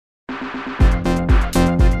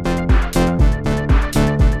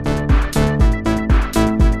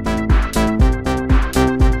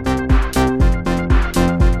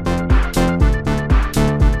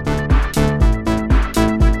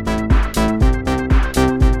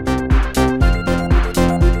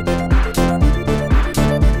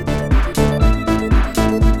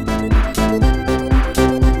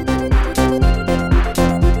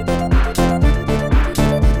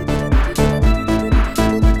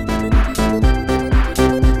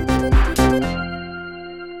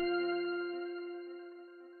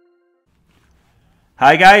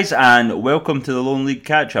Hi guys, and welcome to the Lone League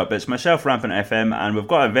Catch-Up. It's myself, Rampant FM, and we've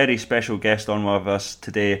got a very special guest on with us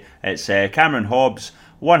today. It's Cameron Hobbs,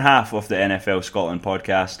 one half of the NFL Scotland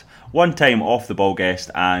podcast, one-time off-the-ball guest,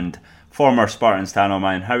 and former Spartans Tano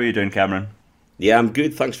man. How are you doing, Cameron? Yeah, I'm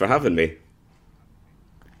good. Thanks for having me.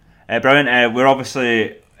 Brilliant. We're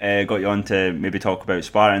obviously got you on to maybe talk about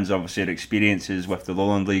Spartans, obviously your experiences with the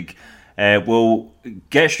Lowland League. We'll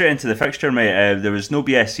get straight into the fixture, mate. There was no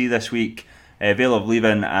BSC this week. Vale of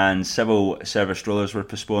Leven and Civil Service Rollers were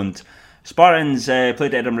postponed. Spartans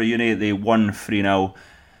played Edinburgh Uni. They won 3-0.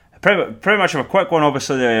 Pretty much of a quick one,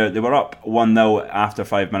 obviously. They were up 1-0 after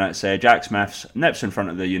 5 minutes. Jack Smiths nips in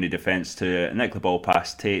front of the Uni defence to nick the ball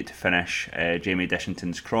past Tate to finish Jamie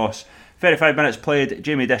Dishington's cross. 35 minutes played,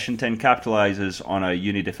 Jamie Dishington capitalises on a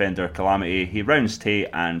Uni defender calamity. He rounds Tate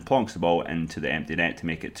and plonks the ball into the empty net to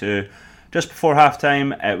make it 2. Just before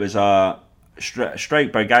half-time, it was a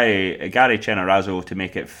strike by Gary Chenarazzo to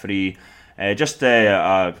make it 3. Just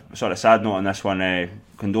a sort of sad note on this one.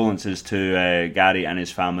 Condolences to Gary and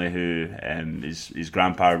his family, who his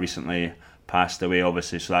grandpa recently passed away,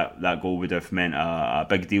 obviously, so that goal would have meant a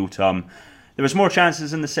big deal to him. There was more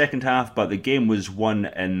chances in the second half, but the game was won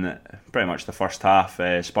in pretty much the first half.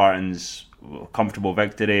 Spartans, comfortable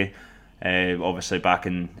victory, obviously back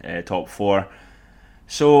in top 4.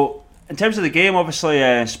 So in terms of the game,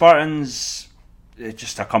 obviously Spartans,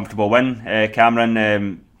 just a comfortable win.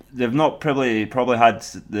 Cameron, they've not probably had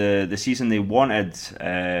the season they wanted,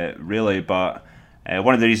 really, but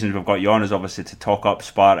one of the reasons we've got you on is obviously to talk up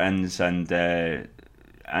Spartans and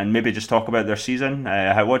maybe just talk about their season.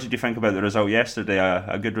 What did you think about the result yesterday?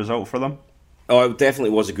 A good result for them? Oh, it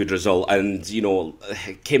definitely was a good result, and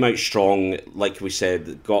it came out strong. Like we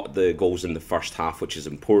said, got the goals in the first half, which is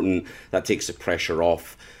important. That takes the pressure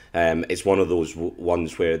off. It's one of those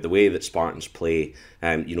ones where the way that Spartans play,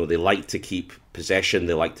 they like to keep possession,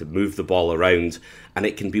 they like to move the ball around, and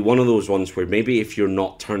it can be one of those ones where maybe if you're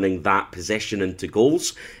not turning that possession into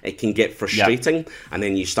goals, it can get frustrating, and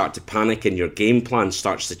then you start to panic and your game plan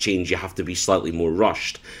starts to change. You have to be slightly more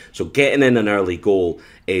rushed. So getting in an early goal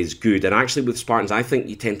is good, and actually with Spartans, I think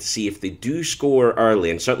you tend to see if they do score early,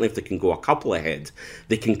 and certainly if they can go a couple ahead,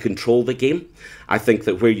 they can control the game. I think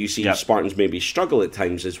that where you see Spartans maybe struggle at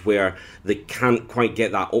times is where they can't quite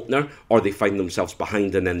get that opener, or they find themselves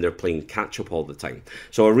behind and then they're playing catch-up all the time.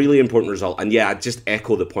 So a really important result. And I just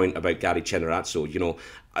echo the point about Gary Chenarazzo,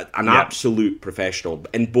 an absolute professional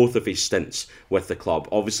in both of his stints with the club.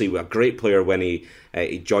 Obviously, a great player when he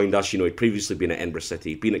joined us. He'd previously been at Edinburgh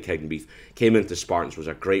City, been at Cowdenbeath, came into Spartans, was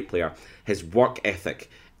a great player. His work ethic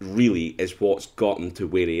really is what's got him to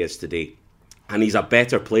where he is today. And he's a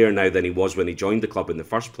better player now than he was when he joined the club in the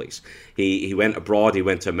first place. He went abroad, he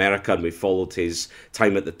went to America, and we followed his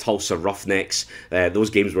time at the Tulsa Roughnecks.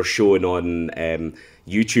 Those games were shown on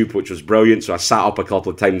YouTube, which was brilliant, so I sat up a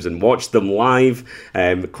couple of times and watched them live.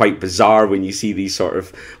 Quite bizarre when you see these sort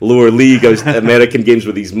of lower league American games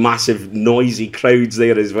with these massive noisy crowds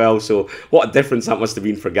there as well. So what a difference that must have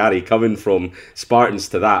been for Gary, coming from Spartans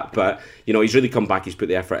to that. But he's really come back, he's put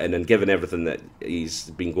the effort in, and given everything that he's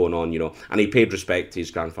been going on, and he paid respect to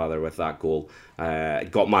his grandfather with that goal.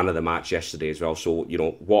 Got man of the match yesterday as well. So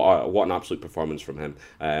what an absolute performance from him.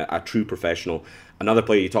 A true professional. Another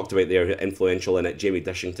player you talked about there, influential in it, Jamie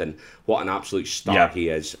Dishington. What an absolute star he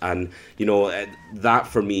is. And that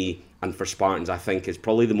for me and for Spartans, I think, is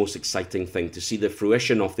probably the most exciting thing, to see the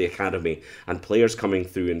fruition of the academy and players coming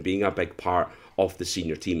through and being a big part of the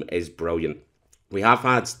senior team is brilliant. We have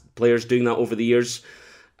had players doing that over the years,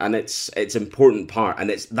 and it's an important part, and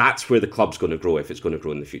that's where the club's going to grow, if it's going to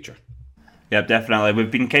grow in the future. Yeah, definitely.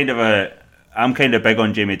 We've been I'm kind of big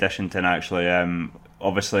on Jamie Dishington, actually.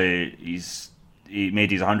 Obviously, he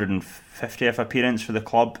made his 150th appearance for the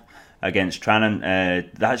club against Tranent.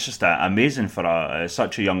 That's just amazing for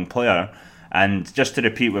such a young player. And just to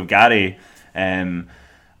repeat with Gary,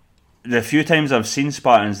 the few times I've seen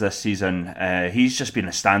Spartans this season, he's just been a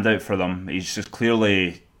standout for them. He's just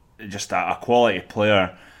clearly just a quality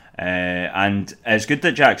player. And it's good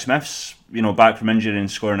that Jack Smith's back from injury and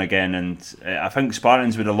scoring again. And I think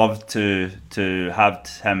Spartans would have loved to have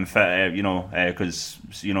him fit. Because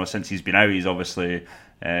since he's been out, he's obviously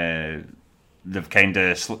they've kind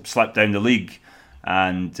of slipped down the league.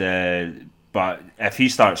 And but if he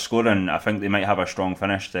starts scoring, I think they might have a strong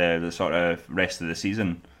finish to the sort of rest of the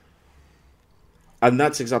season. And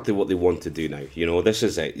that's exactly what they want to do now. This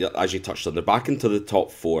is it. As you touched on, they're back into the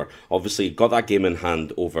top 4. Obviously, got that game in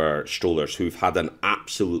hand over Strollers, who've had an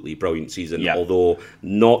absolutely brilliant season. Yeah. Although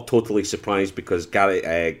not totally surprised because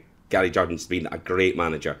Gary Jardin's been a great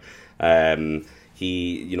manager.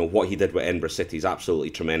 What he did with Edinburgh City is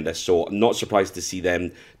absolutely tremendous. So I'm not surprised to see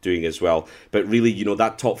them doing as well. But really,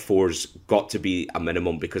 that top 4's got to be a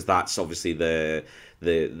minimum because that's obviously the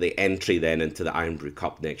entry then into the Ironbrew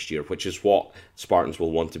Cup next year, which is what Spartans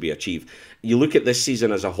will want to be achieved. You look at this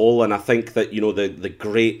season as a whole, and I think that the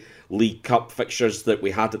great League Cup fixtures that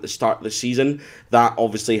we had at the start of the season, that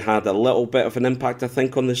obviously had a little bit of an impact, I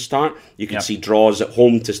think, on the start. You could see draws at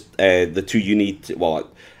home to the two Uni.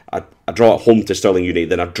 A draw at home to Stirling Uni,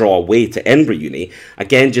 then a draw away to Edinburgh Uni.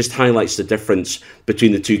 Again, just highlights the difference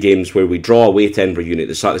between the two games where we draw away to Edinburgh Uni at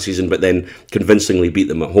the start of the season, but then convincingly beat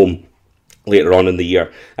them at home later on in the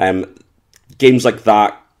year. Games like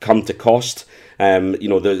that come to cost.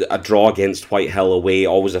 A draw against Whitehill away,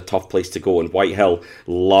 always a tough place to go, and Whitehill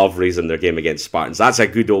love raising their game against Spartans. That's a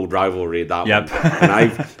good old rivalry, that yep. one.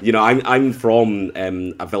 And I'm from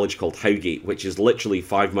a village called Howgate, which is literally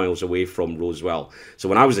 5 miles away from Rosewell. So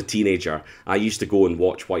when I was a teenager, I used to go and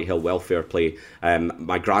watch Whitehill Welfare play.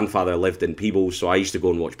 My grandfather lived in Peebles, so I used to go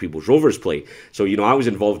and watch Peebles Rovers play. So, I was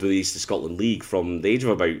involved with the East of Scotland League from the age of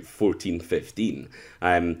about 14, 15.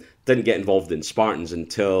 Didn't get involved in Spartans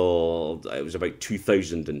until it was about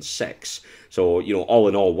 2006. So, all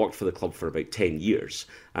in all, worked for the club for about 10 years.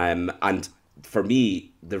 And for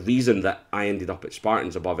me, the reason that I ended up at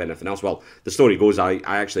Spartans above anything else, well, the story goes, I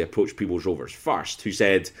actually approached Peebles Rovers first, who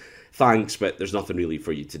said, thanks, but there's nothing really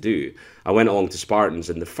for you to do. I went along to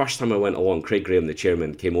Spartans, and the first time I went along, Craig Graham, the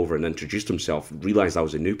chairman, came over and introduced himself, realised I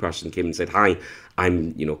was a new person, came and said, hi,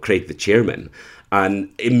 I'm, Craig, the chairman, and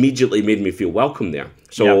immediately made me feel welcome there.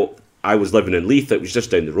 So I was living in Leith, it was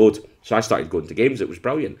just down the road, so I started going to games. It was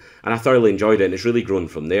brilliant, and I thoroughly enjoyed it, and it's really grown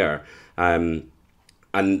from there. Spartans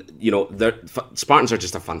are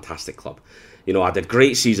just a fantastic club. I had a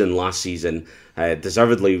great season last season,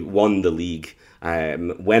 deservedly won the league,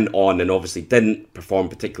 went on and obviously didn't perform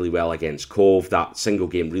particularly well against Cove. That single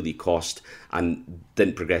game really cost and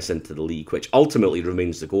didn't progress into the league, which ultimately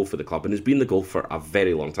remains the goal for the club and has been the goal for a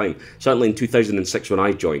very long time. Certainly in 2006 when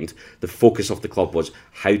I joined, the focus of the club was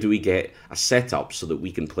how do we get a setup so that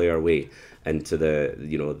we can play our way into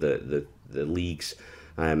the leagues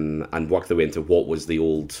and work their way into what was the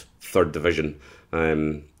old third division.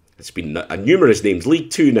 It's been numerous names, League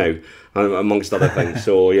Two now, amongst other things.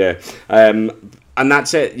 So yeah, and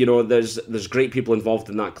that's it. There's great people involved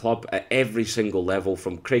in that club at every single level,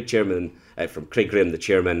 from Craig Graham, the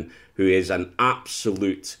chairman, who is an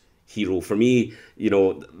absolute hero for me.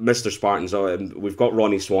 Mr. Spartans. We've got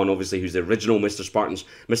Ronnie Swan, obviously, who's the original Mr. Spartans.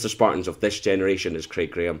 Mr. Spartans of this generation is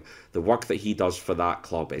Craig Graham. The work that he does for that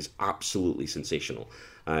club is absolutely sensational.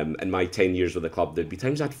 In my 10 years with the club, there'd be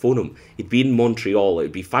times I'd phone him. He'd be in Montreal.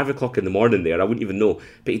 It'd be 5 o'clock in the morning there. I wouldn't even know.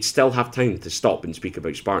 But he'd still have time to stop and speak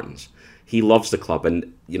about Spartans. He loves the club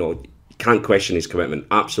and, you can't question his commitment.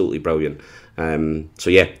 Absolutely brilliant. So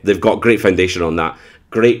yeah, they've got great foundation on that.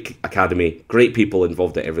 Great academy, great people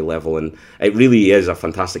involved at every level. And it really is a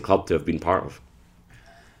fantastic club to have been part of.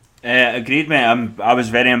 Agreed, mate. I was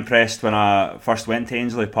very impressed when I first went to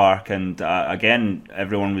Ainslie Park, and again,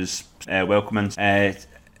 everyone was welcoming.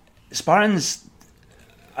 Spartans,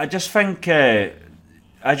 I just think,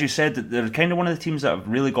 as you said, that they're kind of one of the teams that have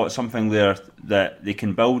really got something there that they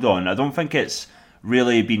can build on. I don't think it's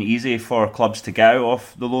really been easy for clubs to get out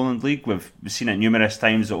of the Lowland League. We've seen it numerous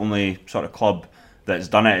times. The only sort of club that's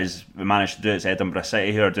done it is we managed to do it. It's Edinburgh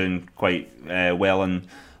City, who are doing quite well in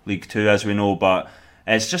League Two, as we know, but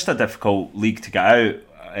it's just a difficult league to get out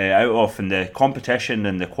of, and the competition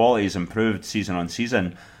and the quality has improved season on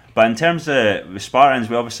season. But in terms of the Spartans,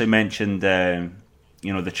 we obviously mentioned, the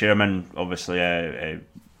chairman, obviously,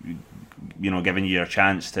 giving you a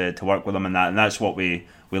chance to work with them and that, and that's what we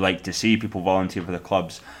like to see, people volunteer for the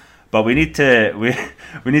clubs. But we need to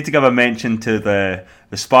give a mention to the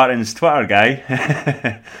Spartans Twitter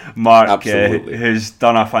guy, Mark, who's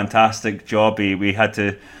done a fantastic job. We had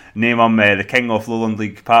to name him the king of Lowland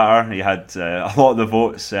League patter. He had a lot of the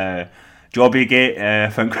votes. Jobbygate, I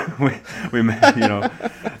think we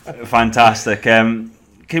fantastic. Can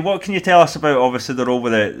what can you tell us about obviously the role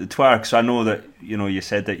with the Twitter? Because I know that you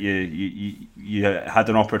said that you had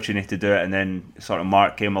an opportunity to do it, and then sort of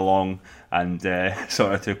Mark came along and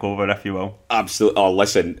sort of took over, if you will. Absolutely. Oh,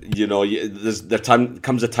 listen, there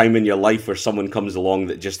comes a time in your life where someone comes along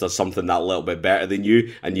that just does something that little bit better than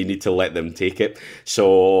you, and you need to let them take it.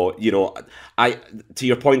 So, I to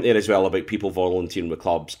your point there as well about people volunteering with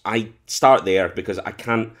clubs, I start there because I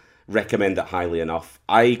can't recommend it highly enough.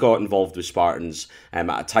 I got involved with Spartans at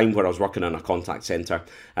a time where I was working in a contact centre.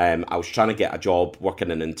 I was trying to get a job working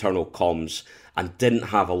in internal comms and didn't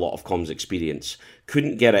have a lot of comms experience.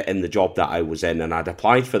 Couldn't get it in the job that I was in, and I'd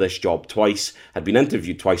applied for this job twice, had been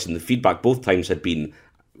interviewed twice, and the feedback both times had been,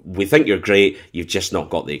 we think you're great, you've just not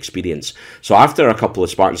got the experience. So after a couple of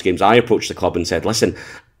Spartans games, I approached the club and said, listen,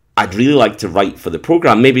 I'd really like to write for the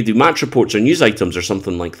programme, maybe do match reports or news items or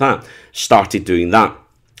something like that. Started doing that.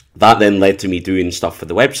 That then led to me doing stuff for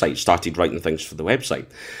the website, started writing things for the website.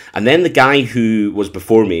 And then the guy who was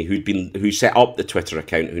before me, who set up the Twitter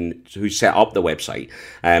account, who set up the website,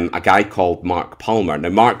 a guy called Mark Palmer. Now,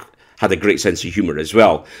 Mark had a great sense of humour as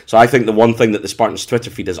well. So I think the one thing that the Spartans Twitter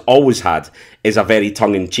feed has always had is a very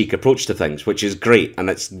tongue-in-cheek approach to things, which is great, and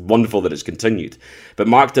it's wonderful that it's continued. But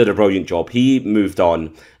Mark did a brilliant job. He moved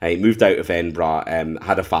on, he moved out of Edinburgh,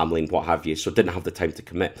 had a family and what have you, so didn't have the time to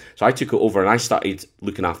commit. So I took it over and I started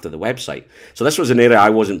looking after the website. So this was an area I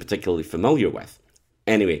wasn't particularly familiar with.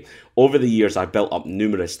 Anyway, over the years, I built up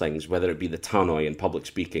numerous things, whether it be the tannoy and public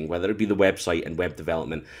speaking, whether it be the website and web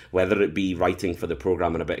development, whether it be writing for the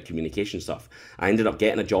programme and a bit of communication stuff. I ended up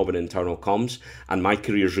getting a job in internal comms, and my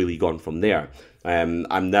career's really gone from there.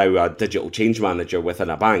 I'm now a digital change manager within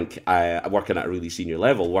a bank, working at a really senior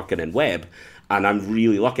level, working in web, and I'm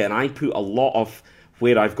really lucky. And I put a lot of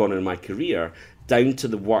where I've gone in my career down to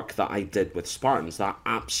the work that I did with Spartans. That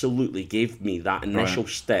absolutely gave me that initial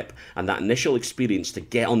step and that initial experience to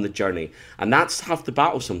get on the journey. And that's half the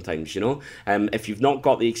battle sometimes, If you've not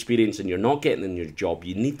got the experience and you're not getting in your job,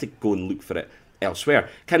 you need to go and look for it elsewhere.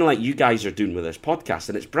 Kind of like you guys are doing with this podcast,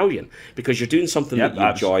 and it's brilliant because you're doing something that you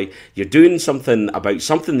enjoy, you're doing something about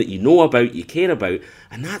something that you know about, you care about,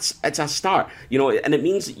 and it's a start, and it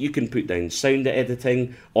means that you can put down sound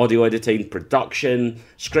editing, audio editing, production,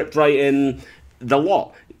 script writing, the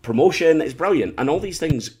lot. Promotion is brilliant, and all these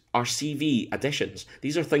things are CV additions.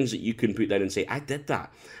 These are things that you can put down and say, I did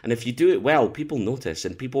that. And if you do it well, people notice,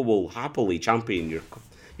 and people will happily champion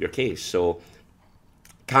your case. So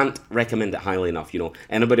can't recommend it highly enough.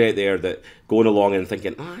 Anybody out there that going along and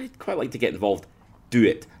thinking, I'd quite like to get involved, do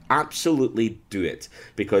it. Absolutely do it,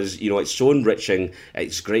 because it's so enriching.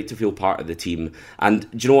 It's great to feel part of the team.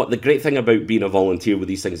 And do you know what, the great thing about being a volunteer with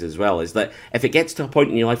these things as well is that if it gets to a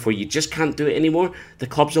point in your life where you just can't do it anymore, the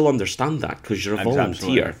clubs will understand that because you're a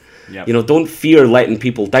volunteer. Yep. Don't fear letting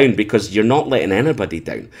people down, because you're not letting anybody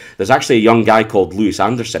down. There's actually a young guy called Lewis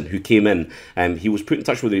Anderson who came in, and he was put in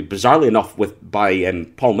touch with me bizarrely enough by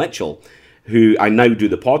Paul Mitchell, who I now do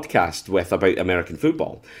the podcast with about American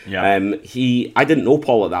football. Yeah. I didn't know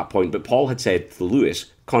Paul at that point, but Paul had said to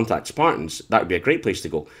Lewis, contact Spartans. That would be a great place to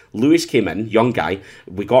go. Lewis came in, young guy.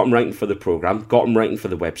 We got him writing for the programme, got him writing for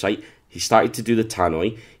the website. He started to do the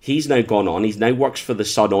tannoy. He's now gone on. He now works for the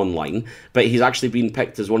Sun Online, but he's actually been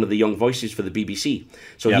picked as one of the young voices for the BBC.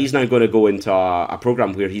 So he's now going to go into a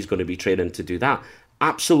programme where he's going to be training to do that.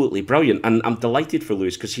 Absolutely brilliant, and I'm delighted for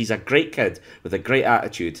Lewis because he's a great kid with a great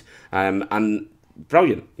attitude, and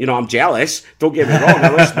brilliant. I'm jealous, don't get me wrong.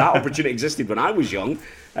 I wish that opportunity existed when I was young,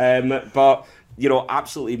 but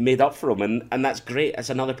absolutely made up for him, and that's great. It's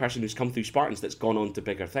another person who's come through Spartans that's gone on to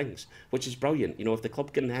bigger things, which is brilliant. If the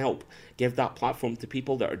club can help give that platform to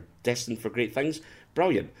people that are destined for great things,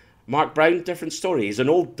 brilliant. Mark Brown, different story. He's an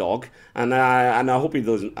old dog, and I hope he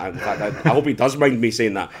doesn't. In fact, I hope he does mind me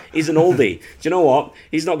saying that. He's an oldie. Do you know what?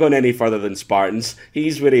 He's not going any further than Spartans.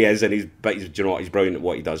 He's where he is, and do you know what? He's brilliant at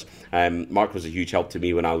what he does. Mark was a huge help to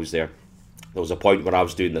me when I was there. There was a point where I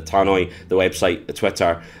was doing the tannoy, the website, the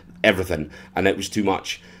Twitter, everything, and it was too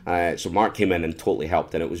much. So Mark came in and totally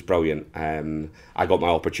helped, and it was brilliant. I got my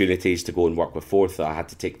opportunities to go and work with Forth. I had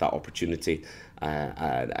to take that opportunity,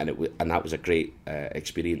 and that was a great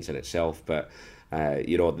experience in itself. But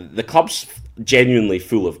the club's genuinely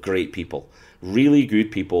full of great people, really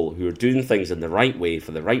good people who are doing things in the right way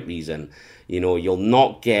for the right reason. You'll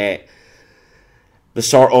not get the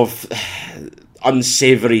sort of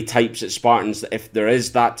unsavoury types at Spartans. If there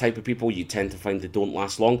is that type of people, you tend to find they don't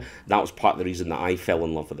last long. That was part of the reason that I fell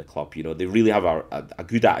in love with the club. They really have a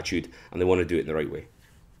good attitude, and they want to do it in the right way.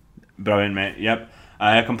 Brilliant, mate. Yep,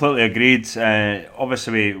 I completely agreed.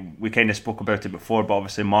 Obviously we kind of spoke about it before, but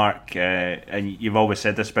obviously Mark, and you've always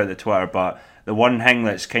said this about the Twitter, but the one thing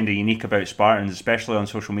that's kind of unique about Spartans, especially on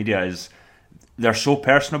social media, is they're so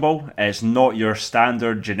personable. It's not your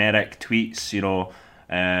standard generic tweets,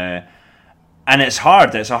 and it's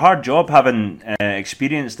hard. It's a hard job having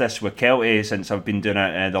experienced this with Kelty since I've been doing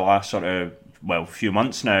it the last sort of few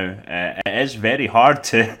months now. It is very hard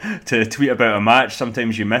to tweet about a match.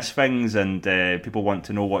 Sometimes you miss things, and people want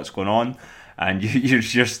to know what's going on, and you're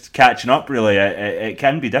just catching up. Really, it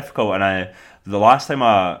can be difficult. And the last time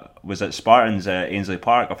I was at Spartans at Ainsley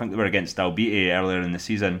Park, I think they were against Dalbeattie earlier in the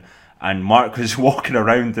season. And Mark was walking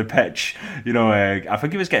around the pitch, I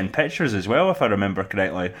think he was getting pictures as well, if I remember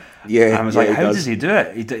correctly. Yeah, and I was like, how does he do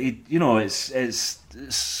it? It's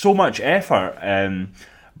so much effort,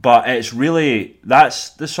 but it's really, that's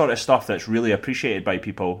the sort of stuff that's really appreciated by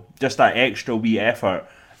people. Just that extra wee effort.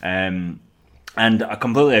 And I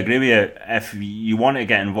completely agree with you. If you want to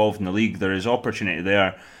get involved in the league, there is opportunity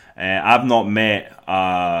there. I've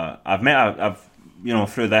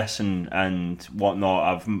through this and whatnot,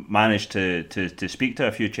 I've managed to speak to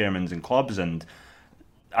a few chairmans and clubs, and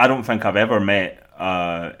I don't think I've ever met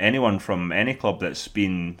anyone from any club that's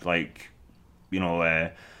been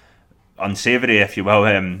unsavoury, if you will,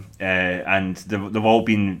 and they've all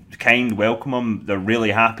been kind, welcome. They're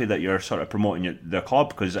really happy that you're sort of promoting the club,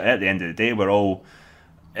 because at the end of the day,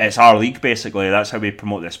 it's our league basically. That's how we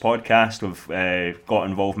promote this podcast. We've got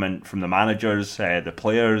involvement from the managers, the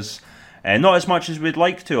players. Not as much as we'd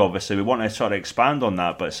like to, obviously. We want to sort of expand on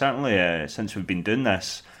that, but certainly since we've been doing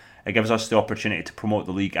this, it gives us the opportunity to promote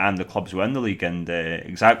the league and the clubs within the league, and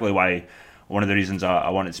exactly why one of the reasons I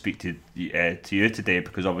wanted to speak to you today,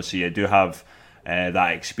 because obviously you do have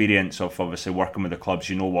that experience of obviously working with the clubs.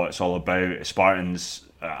 You know what it's all about. Spartans,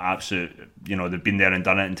 absolute, they've been there and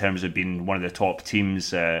done it in terms of being one of the top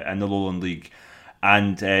teams in the Lowland League.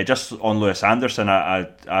 And just on Lewis Anderson,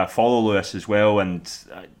 I follow Lewis as well, and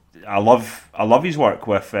I love his work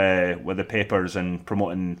with the papers and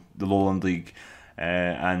promoting the Lowland League,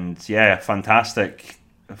 and yeah, fantastic.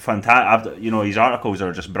 His articles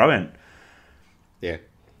are just brilliant. Yeah.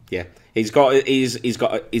 He's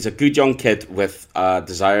a good young kid with a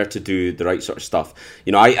desire to do the right sort of stuff.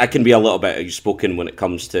 I can be a little bit outspoken when it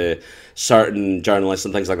comes to certain journalists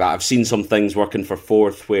and things like that. I've seen some things working for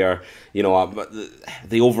Forth where,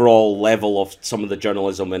 the overall level of some of the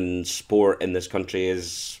journalism in sport in this country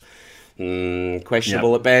is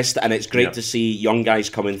questionable at best, and it's great to see young guys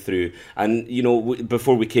coming through. And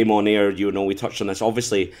before we came on air, we touched on this.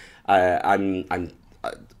 Obviously, I'm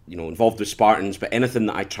involved with Spartans, but anything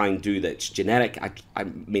that I try and do that's generic, I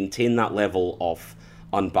maintain that level of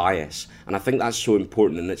unbiased, and I think that's so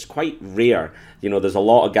important. And it's quite rare. There's a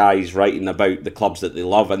lot of guys writing about the clubs that they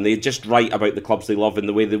love, and they just write about the clubs they love in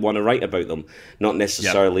the way they want to write about them, not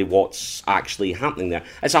necessarily what's actually happening there.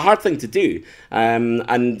 It's a hard thing to do,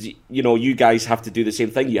 and you guys have to do the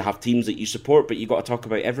same thing. You have teams that you support, but you got to talk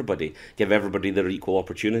about everybody, give everybody their equal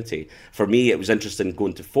opportunity. For me, it was interesting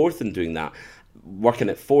going to Forth and doing that. Working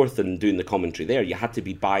at Forth and doing the commentary there, you had to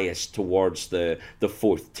be biased towards the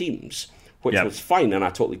Forth teams, which was fine, and I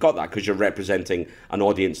totally got that, because you're representing an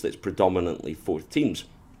audience that's predominantly Forth teams.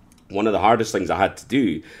 One of the hardest things I had to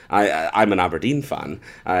do, I'm an Aberdeen fan,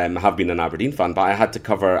 have been an Aberdeen fan, but I had to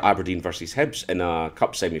cover Aberdeen versus Hibs in a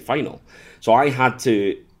cup semi-final. So I had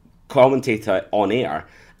to commentate it on air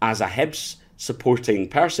as a Hibs supporting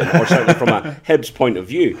person, or certainly from a Hibs point of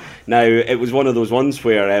view. Now, it was one of those ones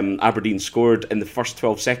where Aberdeen scored in the first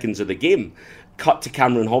 12 seconds of the game, cut to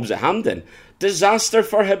Cameron Hobbs at Hampden. Disaster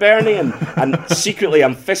for Hibernian, and secretly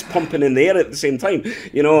I'm fist pumping in the air at the same time.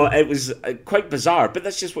 It was quite bizarre, but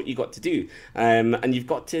that's just what you got to do, and you've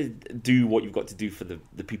got to do what you've got to do for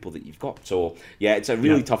the people that you've got. So yeah, it's a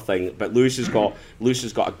really tough thing. But Lewis has got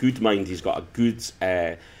a good mind. He's got a good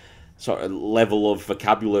sort of level of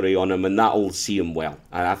vocabulary on him, and that'll see him well.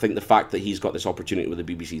 And I think the fact that he's got this opportunity with the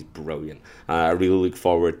BBC is brilliant. I really look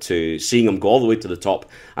forward to seeing him go all the way to the top,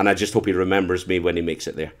 and I just hope he remembers me when he makes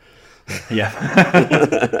it there. Yeah.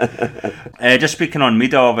 Just speaking on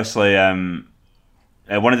media, obviously,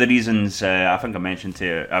 one of the reasons, I think I mentioned to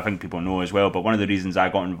you, I think people know as well, but one of the reasons I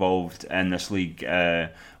got involved in this league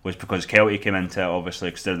was because Kelty came into it, obviously,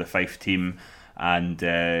 because they're the Fife team, and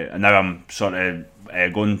now I'm sort of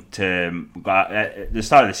going to, at the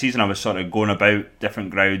start of the season, I was sort of going about different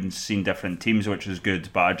grounds, seeing different teams, which was good,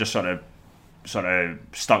 but I just sort of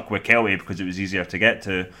stuck with Kelty because it was easier to get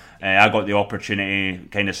to. I got the opportunity,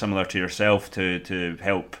 kind of similar to yourself, to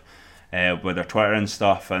help with their Twitter and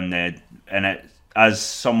stuff, and it, as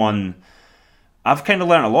someone, I've kind of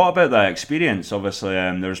learned a lot about that experience. Obviously,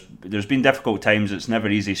 there's been difficult times. It's never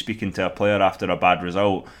easy speaking to a player after a bad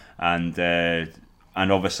result, and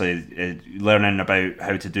and obviously learning about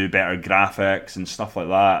how to do better graphics and stuff like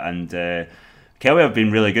that. And Kelly have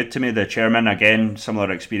been really good to me. The chairman, again,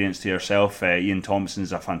 similar experience to yourself. Ian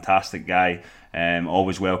Thompson's a fantastic guy.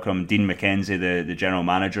 Always welcome. Dean McKenzie, the general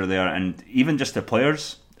manager there, and even just the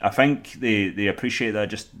players. I think they appreciate that,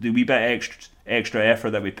 just the wee bit extra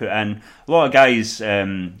effort that we put in. A lot of guys,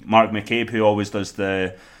 Mark McCabe, who always does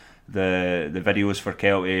the videos for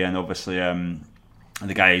Kelty, and obviously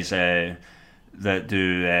the guys that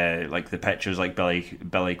do like the pictures, like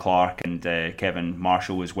Billy Clark and Kevin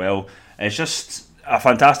Marshall as well. It's just a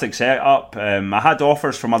fantastic setup. I had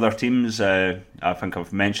offers from other teams. I think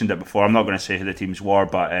I've mentioned it before. I'm not going to say who the teams were,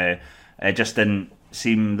 but it just didn't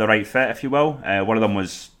seem the right fit, if you will. One of them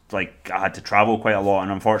was like I had to travel quite a lot,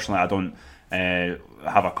 and unfortunately I don't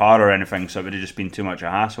have a car or anything, so it would have just been too much a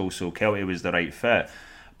hassle. So Kelty was the right fit.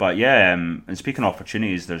 But yeah, and speaking of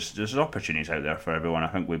opportunities, there's opportunities out there for everyone. I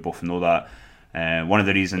think we both know that. One of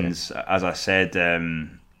the reasons, as I said, the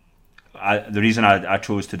reason I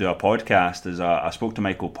chose to do a podcast is I spoke to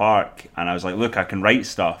Michael Park, and I was like, look, I can write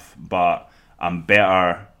stuff, but I'm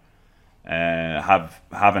better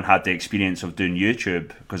haven't had the experience of doing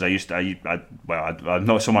YouTube, because I'm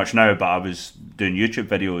not so much now, but I was doing YouTube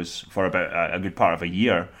videos for about a good part of a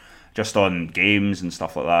year, just on games and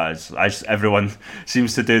stuff like that, as everyone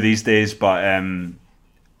seems to do these days. But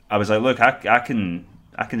I was like, look, I can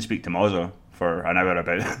speak to Mozzo for an hour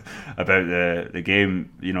about the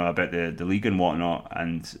game, about the league and whatnot,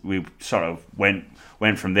 and we sort of went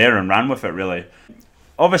from there and ran with it, really.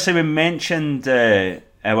 Obviously, we mentioned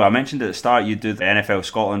I mentioned at the start you do the NFL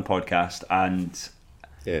Scotland podcast, and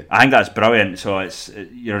I think that's brilliant. So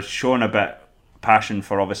you're showing a bit passion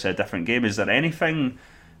for obviously a different game. Is there anything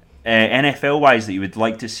NFL wise that you would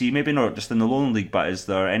like to see, maybe not just in the Lowland League, but is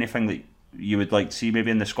there anything that you would like to see maybe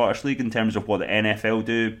in the Scottish League in terms of what the NFL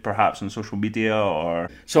do, perhaps on social media? Or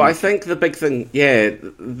so I think the big thing, the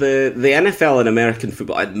NFL and American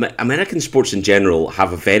football, American sports in general,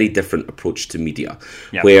 have a very different approach to media.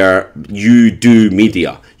 Yep. Where you do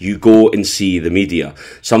media, you go and see the media.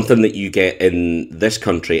 Something that you get in this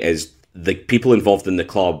country is the people involved in the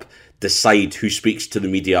club decide who speaks to the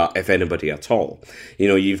media, if anybody at all.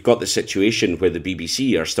 You've got the situation where the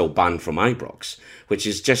BBC are still banned from Ibrox, which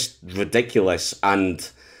is just ridiculous, and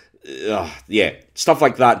stuff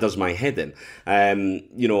like that does my head in.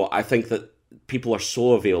 I think that people are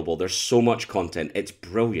so available. There's so much content. It's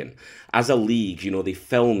brilliant. As a league, they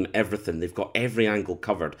film everything. They've got every angle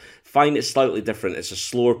covered. Fine, it's slightly different. It's a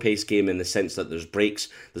slower paced game in the sense that there's breaks,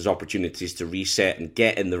 there's opportunities to reset and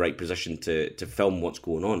get in the right position to film what's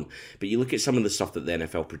going on. But you look at some of the stuff that the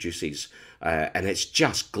NFL produces, and it's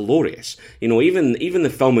just glorious. Even the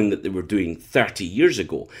filming that they were doing 30 years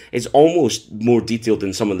ago is almost more detailed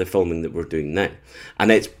than some of the filming that we're doing now. And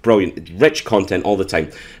it's brilliant. It's rich content all the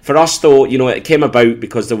time. For us, though, it came about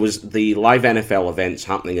because there was the live NFL events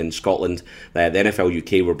happening in Scotland. The NFL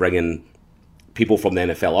UK were bringing people from the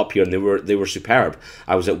NFL up here, and they were superb.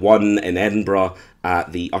 I was at one in Edinburgh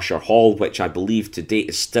at the Usher Hall, which I believe to date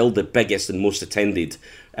is still the biggest and most attended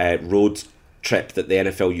road trip that the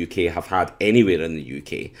NFL UK have had anywhere in the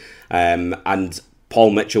UK. And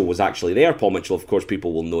Paul Mitchell was actually there. Paul Mitchell, of course,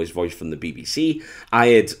 people will know his voice from the BBC. I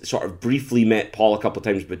had sort of briefly met Paul a couple of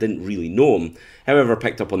times, but didn't really know him. However,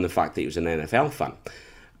 picked up on the fact that he was an NFL fan.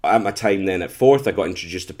 At my time then at Forth, I got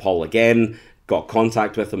introduced to Paul again, got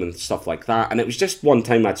contact with him and stuff like that. And it was just one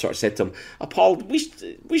time I'd sort of said to him, Paul,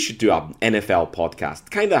 we should do an NFL podcast,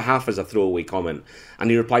 kind of half as a throwaway comment. And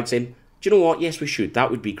he replied saying, do you know what? Yes, we should. That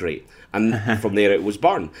would be great. And from there it was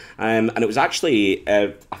born. And it was actually,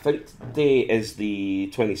 I think today is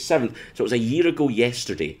the 27th. So it was a year ago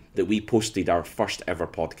yesterday that we posted our first ever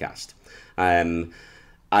podcast.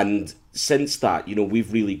 And since that,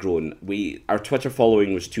 we've really grown. Our Twitter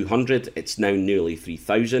following was 200. It's now nearly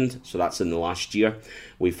 3,000. So that's in the last year.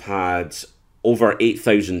 We've had over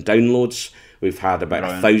 8,000 downloads. We've had about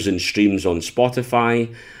 1,000 streams on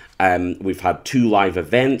Spotify. We've had 2 live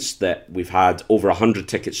events that we've had over 100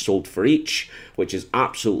 tickets sold for each, which is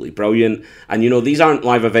absolutely brilliant. And, these aren't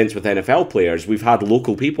live events with NFL players. We've had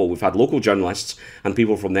local people. We've had local journalists and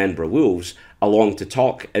people from the Edinburgh Wolves along to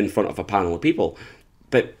talk in front of a panel of people.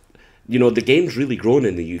 But, the game's really grown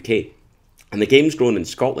in the UK. And the game's grown in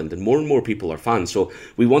Scotland, and more people are fans. So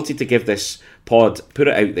we wanted to give this pod, put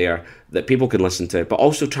it out there that people can listen to, but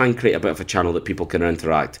also try and create a bit of a channel that people can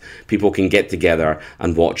interact. People can get together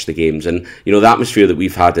and watch the games. And, the atmosphere that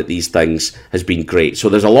we've had at these things has been great. So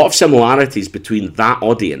there's a lot of similarities between that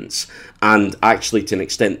audience and actually, to an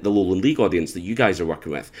extent, the Lowland League audience that you guys are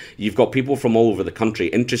working with. You've got people from all over the country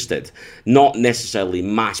interested, not necessarily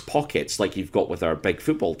mass pockets like you've got with our big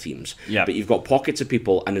football teams, but you've got pockets of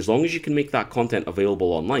people, and as long as you can make that content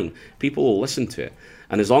available online, people will listen to it.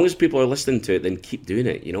 And as long as people are listening to it, then keep doing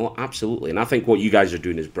it, absolutely. And I think what you guys are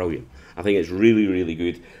doing is brilliant. I think it's really, really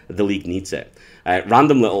good. The league needs it.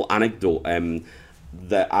 Random little anecdote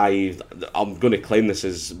that I'm going to claim this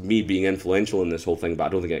as me being influential in this whole thing, but I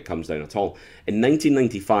don't think it comes down at all. In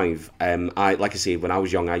 1995, like I say, when I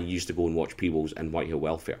was young, I used to go and watch Peebles and Whitehill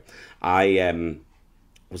Welfare. I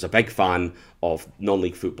was a big fan of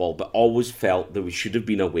non-league football, but always felt there should have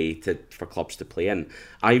been a way for clubs to play in.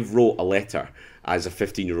 I wrote a letter as a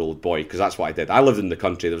 15-year-old boy, because that's what I did. I lived in the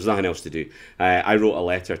country, there was nothing else to do. I wrote a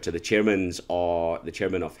letter to the chairman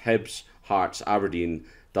of Hibs, Hearts, Aberdeen,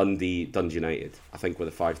 Dundee United, I think were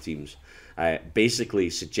the 5 teams, basically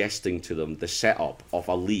suggesting to them the setup of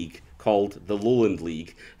a league called the Lowland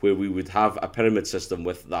League, where we would have a pyramid system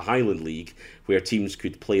with the Highland League, where teams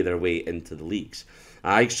could play their way into the leagues.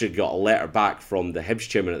 I actually got a letter back from the Hibs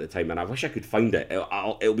chairman at the time, and I wish I could find it.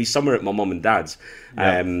 It'll be somewhere at my mum and dad's.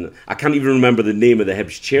 Yeah. I can't even remember the name of the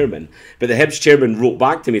Hibs chairman, but the Hibs chairman wrote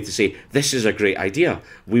back to me to say, this is a great idea.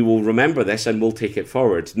 We will remember this and we'll take it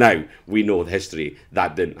forward. Now, we know the history.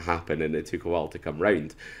 That didn't happen and it took a while to come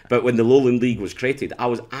round. But when the Lowland League was created, I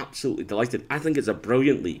was absolutely delighted. I think it's a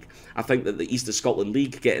brilliant league. I think that the East of Scotland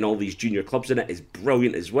League, getting all these junior clubs in it, is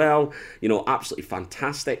brilliant as well. Absolutely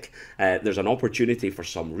fantastic. There's an opportunity for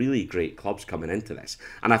some really great clubs coming into this.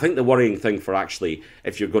 And I think the worrying thing for actually,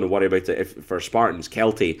 if you're going to worry about it, for Spartans,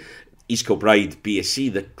 Kelty, East Kilbride,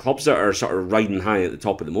 BSC, the clubs that are sort of riding high at the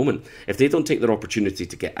top at the moment, if they don't take their opportunity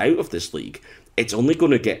to get out of this league, it's only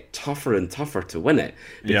going to get tougher and tougher to win it,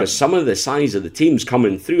 because some of the size of the teams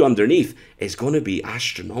coming through underneath is going to be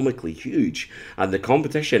astronomically huge, and the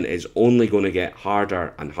competition is only going to get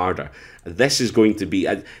harder and harder. This is going to be,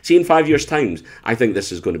 see, in 5 years' time, I think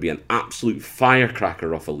this is going to be an absolute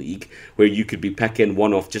firecracker of a league, where you could be picking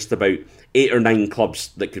one of just about 8 or 9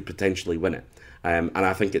 clubs that could potentially win it. And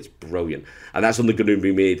I think it's brilliant. And that's only going to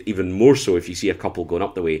be made even more so if you see a couple going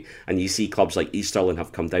up the way, and you see clubs like East Stirling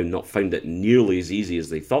have come down, not found it nearly as easy as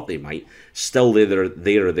they thought they might. Still there or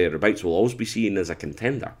thereabouts, will always be seen as a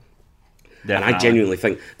contender. Definitely. And I genuinely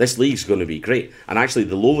think this league's going to be great. And actually,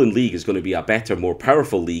 the Lowland League is going to be a better, more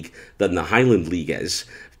powerful league than the Highland League is,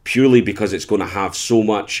 purely because it's going to have so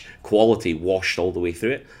much quality washed all the way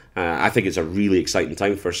through it. I think it's a really exciting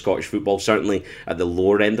time for Scottish football, certainly at the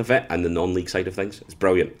lower end of it and the non-league side of things. It's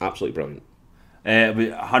brilliant, absolutely brilliant.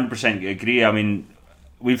 We 100% agree. I mean,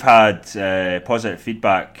 we've had positive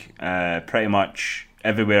feedback pretty much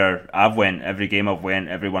everywhere I've went, every game I've went,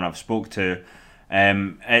 everyone I've spoke to. I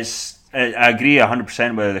agree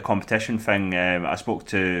 100% with the competition thing. I spoke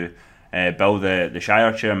to Bill, the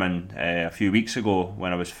Shire chairman, a few weeks ago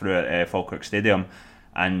when I was through at Falkirk Stadium,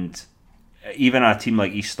 and even a team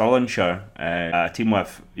like East Stirlingshire, a team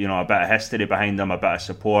with a bit of history behind them, a bit of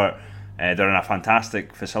support, they're in a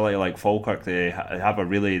fantastic facility like Falkirk. They've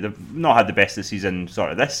not had the best of the season sort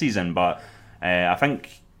of this season, but I think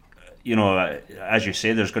as you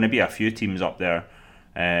say, there's going to be a few teams up there.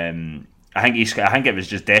 I think it was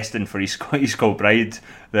just destined for East Kilbride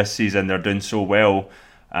this season. They're doing so well.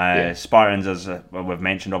 Spartans, as we've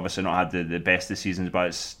mentioned, obviously not had the best of seasons, but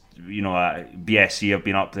it's BSC have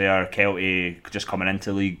been up there, Kelty just coming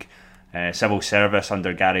into league, Civil Service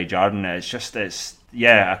under Gary Jardine. I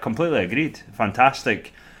completely agreed.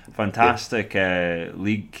 Fantastic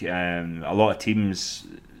league. A lot of teams.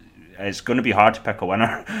 It's going to be hard to pick a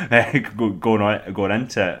winner going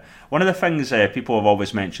into it. One of the things people have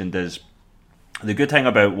always mentioned is the good thing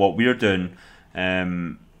about what we're doing.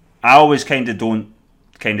 I always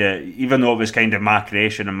even though it was kind of my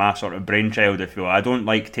creation and my sort of brainchild, if you will, I don't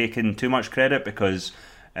like taking too much credit, because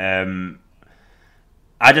I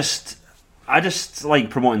just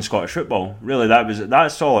like promoting Scottish football. Really,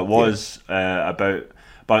 that's all it was about.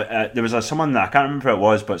 But there was someone that I can't remember who it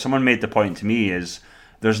was, but someone made the point to me is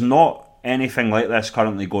there's not anything like this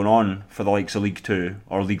currently going on for the likes of League 2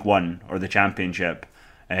 or League 1 or the Championship.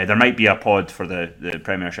 There might be a pod for the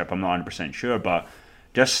Premiership, I'm not 100% sure, but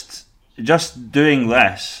just doing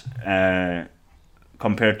this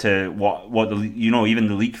compared to what even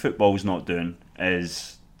the league football is not doing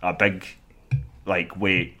is a big, like,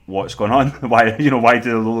 wait, what's going on? Why do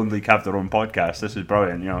the Lowland League have their own podcast? This is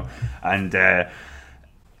brilliant, and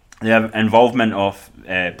the involvement of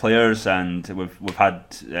players, and we've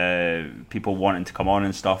had people wanting to come on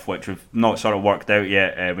and stuff, which we've not sort of worked out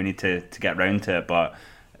yet. We need to get round to it, but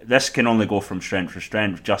this can only go from strength to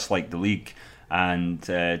strength, just like the league. And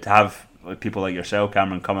to have people like yourself,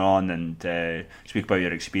 Cameron, coming on and speak about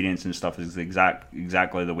your experience and stuff is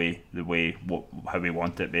exactly how we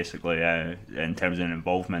want it, basically, in terms of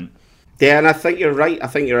involvement. Yeah, and I think you're right. I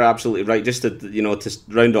think you're absolutely right. Just to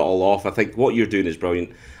round it all off, I think what you're doing is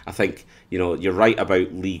brilliant. I think you're right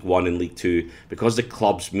about League One and League Two, because the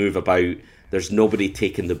clubs move about. There's nobody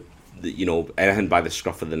taking the anything by the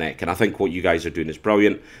scruff of the neck, and I think what you guys are doing is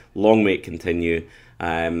brilliant. Long may it continue,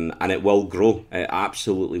 and it will grow. It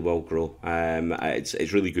absolutely will grow.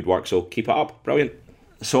 It's really good work. So keep it up. Brilliant.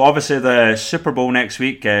 So obviously the Super Bowl next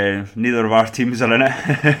week. Neither of our teams are in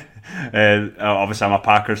it. Obviously I'm a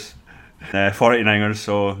Packers. 49ers,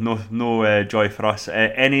 so no joy for us.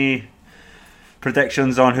 Any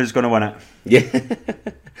predictions on who's going to win it?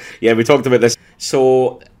 Yeah, we talked about this.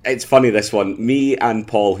 So it's funny, this one. Me and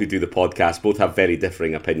Paul, who do the podcast, both have very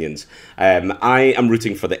differing opinions. I am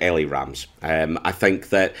rooting for the LA Rams. I think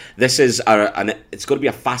that this is it's going to be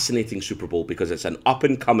a fascinating Super Bowl, because it's an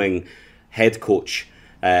up-and-coming head coach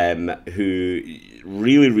who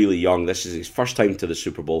really, really young. This is his first time to the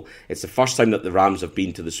Super Bowl. It's the first time that the Rams have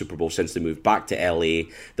been to the Super Bowl since they moved back to LA.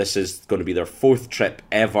 This is going to be their 4th trip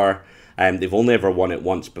ever. They've only ever won it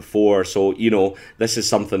once before. So, this is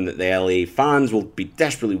something that the LA fans will be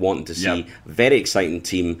desperately wanting to see. Yep. Very exciting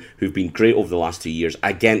team who've been great over the last 2 years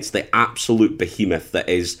against the absolute behemoth that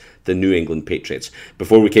is the New England Patriots.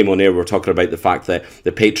 Before we came on air, we were talking about the fact that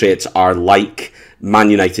the Patriots are like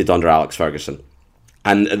Man United under Alex Ferguson.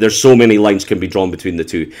 And there's so many lines can be drawn between the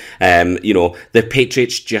two. The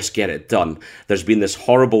Patriots just get it done. There's been this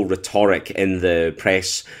horrible rhetoric in the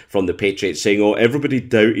press from the Patriots saying, everybody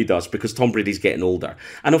doubted us because Tom Brady's getting older.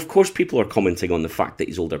 And of course people are commenting on the fact that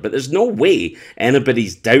he's older, but there's no way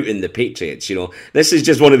anybody's doubting the Patriots. This is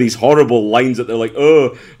just one of these horrible lines that they're like,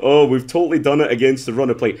 oh, we've totally done it against the run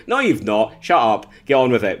of play. No, you've not. Shut up. Get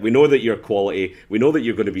on with it. We know that you're quality. We know that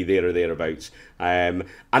you're going to be there or thereabouts. And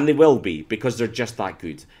they will be, because they're just that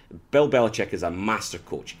good. Bill Belichick is a master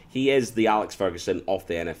coach. He is the Alex Ferguson of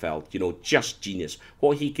the NFL. Just genius.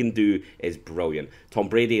 What he can do is brilliant. Tom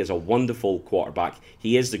Brady is a wonderful quarterback.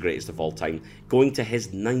 He is the greatest of all time, going to his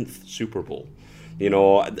 9th Super Bowl.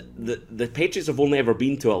 The Patriots have only ever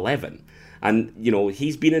been to 11. And,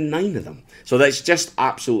 he's been in 9 of them. So that's just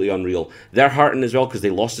absolutely unreal. They're hurting as well because they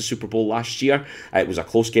lost the Super Bowl last year. It was a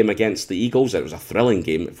close game against the Eagles. It was a thrilling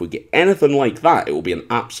game. If we get anything like that, it will be an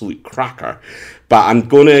absolute cracker. But I'm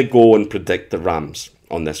going to go and predict the Rams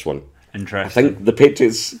on this one. Interesting. I think the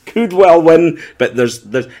Patriots could well win, but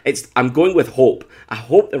I'm going with hope. I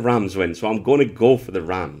hope the Rams win, so I'm going to go for the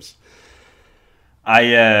Rams.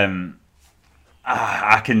 I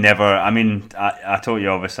can never. I told you,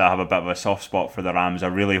 obviously I have a bit of a soft spot for the Rams. I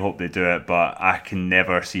really hope they do it, but I can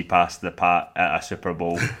never see past the Pat at a Super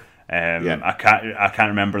Bowl. I can't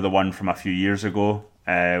remember the one from a few years ago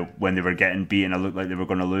when they were getting beaten. It looked like they were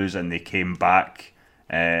going to lose, and they came back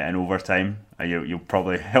in overtime. You'll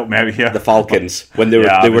probably help me out here. The Falcons, when they were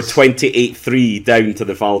 28-3 down to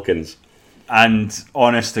the Falcons. And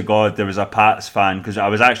honest to God, there was a Pats fan, because I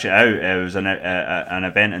was actually out. It was an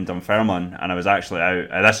event in Dunfermline, and I was actually out.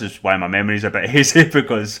 This is why my memory's a bit hazy,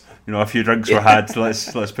 because a few drinks were had.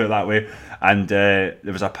 Let's put it that way. And there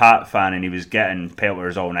was a Pat fan, and he was getting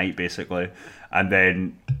pelters all night, basically. And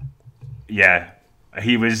then,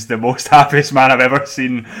 he was the most happiest man I've ever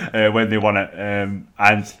seen when they won it. And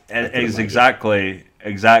it's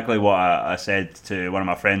exactly what I said to one of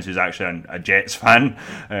my friends who's actually a Jets fan,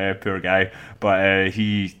 poor guy, but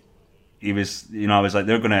he was, I was like,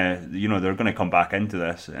 they're gonna come back into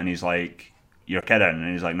this, and he's like, you're kidding,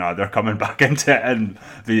 and he's like, no, they're coming back into it, and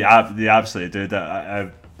they absolutely did.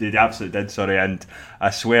 They absolutely did. Sorry, and I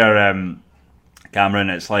swear, Cameron,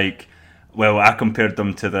 it's like, well, I compared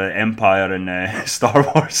them to the Empire in Star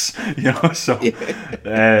Wars, so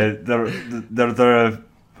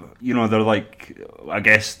they're like, I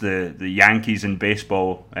guess the Yankees in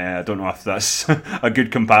baseball. I don't know if that's a good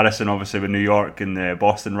comparison, obviously, with New York and the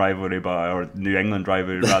Boston rivalry, or New England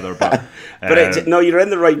rivalry rather. But no, you're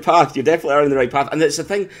in the right path. You definitely are in the right path, and it's the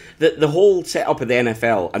thing that the whole setup of the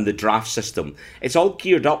NFL and the draft system, it's all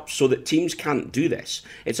geared up so that teams can't do this.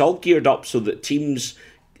 It's all geared up so that teams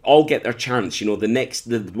all get their chance.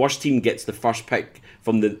 The worst team gets the first pick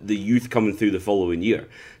from the youth coming through the following year.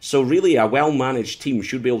 So really, a well-managed team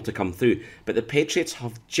should be able to come through. But the Patriots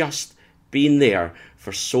have just been there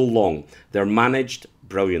for so long. They're managed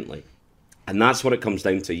brilliantly. And that's what it comes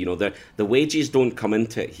down to. The wages don't come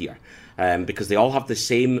into it here because they all have the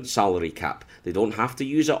same salary cap. They don't have to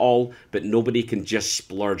use it all, but nobody can just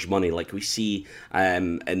splurge money like we see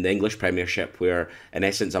in the English Premiership, where in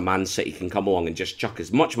essence a Man City can come along and just chuck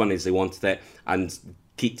as much money as they wanted it and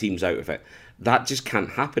keep teams out of it. That just can't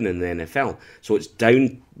happen in the NFL. So it's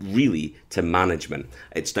down really to management.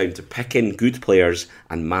 It's down to picking good players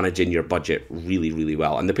and managing your budget really, really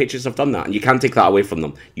well. And the Patriots have done that, and you can't take that away from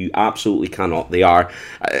them. You absolutely cannot. They are,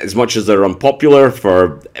 as much as they're unpopular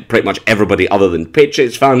for pretty much everybody other than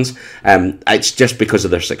Patriots fans, it's just because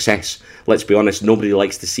of their success. Let's be honest, nobody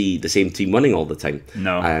likes to see the same team winning all the time.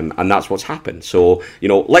 No. And that's what's happened. So,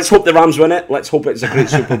 let's hope the Rams win it. Let's hope it's a great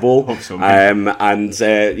Super Bowl. Hope so, and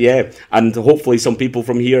hopefully some people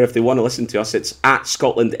from here, if they want to listen to us, it's at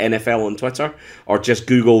Scotland NFL on Twitter, or just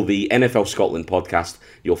Google the NFL Scotland podcast.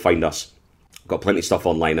 You'll find us. Got plenty of stuff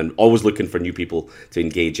online, and always looking for new people to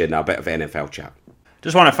engage in a bit of NFL chat.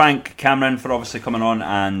 Just want to thank Cameron for obviously coming on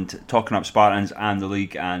and talking up Spartans and the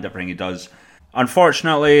league and everything he does.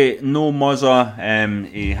 Unfortunately, no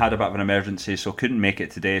Muzza. He had a bit of an emergency, so couldn't make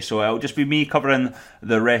it today. So it'll just be me covering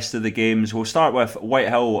the rest of the games. We'll start with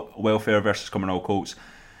Whitehill Welfare versus Cumbernauld Colts.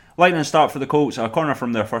 Lightning start for the Colts, a corner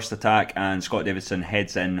from their first attack, and Scott Davidson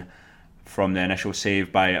heads in from the initial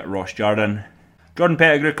save by Ross Jordan. Jordan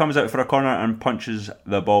Pettigrew comes out for a corner and punches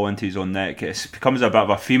the ball into his own neck. It becomes a bit of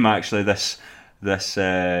a theme actually this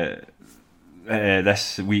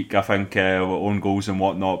week, I think, own goals and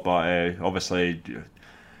whatnot, but obviously bit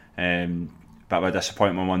of a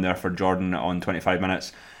disappointment one there for Jordan on 25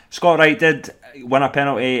 minutes. Scott Wright did win a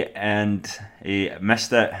penalty and he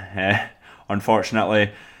missed it,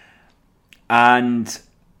 unfortunately. And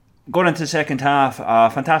going into the second half, a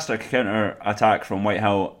fantastic counter attack from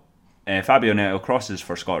Whitehill. Fabio Neto crosses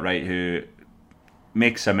for Scott Wright, who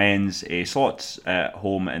makes amends. He slots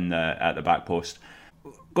home at the back post.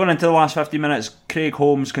 Going into the last 50 minutes, Craig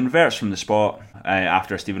Holmes converts from the spot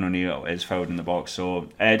after Stephen O'Neill is fouled in the box. So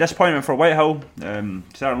disappointment for Whitehill,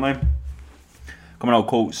 certainly. Cumbernauld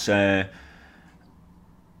Colts.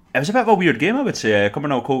 It was a bit of a weird game, I would say.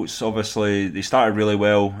 Cumbernauld Colts, obviously, they started really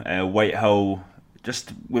well. Whitehill,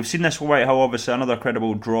 we've seen this with Whitehill, obviously, another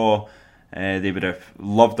credible draw. They would have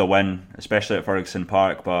loved a win, especially at Ferguson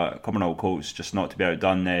Park, but Cumbernauld Colts just not to be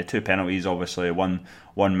outdone. 2 penalties, obviously, one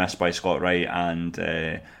missed by Scott Wright, and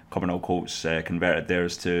Cumbernauld Colts converted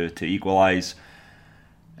theirs to equalise.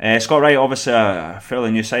 Scott Wright, obviously a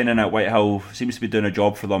fairly new signing at Whitehill, seems to be doing a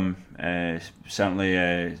job for them.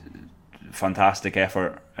 Certainly fantastic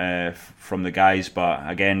effort from the guys, but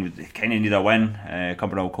again, we kind of need a win.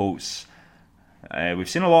 Cumbernauld Colts, we've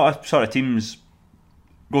seen a lot of sort of teams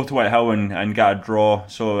go to Whitehill and get a draw,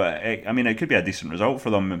 so it could be a decent result for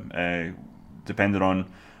them, depending on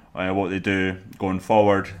what they do going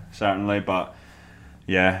forward, certainly. But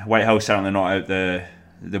yeah, Whitehill certainly not out the.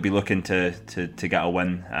 They'll be looking to get a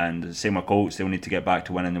win, and same with Colts. They'll need to get back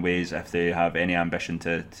to winning the ways if they have any ambition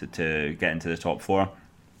to get into the top 4.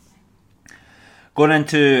 Going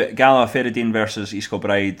into Gala Ferradine versus East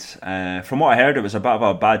Kilbride, from what I heard, it was a bit of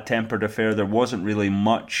a bad-tempered affair. There wasn't really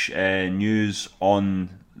much news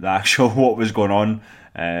on the actual what was going on.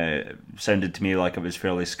 Sounded to me like it was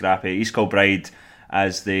fairly scrappy. East Kilbride,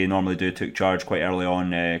 as they normally do, took charge quite early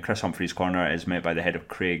on. Chris Humphrey's corner is met by the head of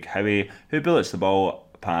Craig Howie, who bullets the ball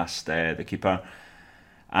past the keeper.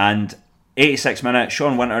 And 86 minutes,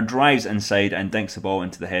 Sean Winter drives inside and dinks the ball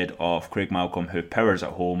into the head of Craig Malcolm, who powers it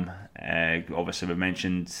home. Obviously, we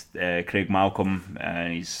mentioned Craig Malcolm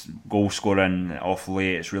and his goal scoring off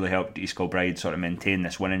late. It's really helped East Kilbride sort of maintain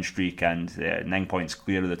this winning streak, and 9 points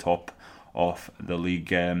clear of the top of the league.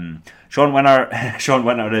 Sean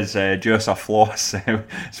Winter is just a floss.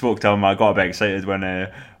 Spoke to him. I got a bit excited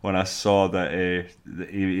when I saw that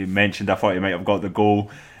he mentioned. I thought he might have got the goal.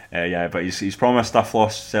 But he's promised a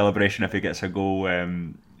floss celebration if he gets a goal.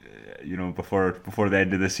 Before the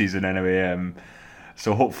end of the season anyway.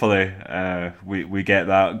 So hopefully we get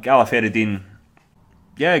that. Gala Ferradine.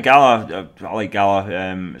 Yeah, Gala. I like Gala.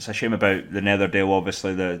 It's a shame about the Netherdale.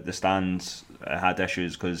 Obviously, the stands had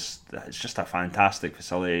issues because it's just a fantastic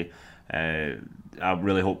facility. I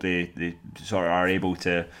really hope they sort of are able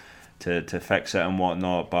to fix it and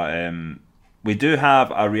whatnot. But we do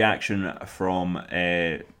have a reaction from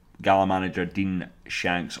Gala manager Dean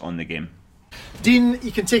Shanks on the game. Dean,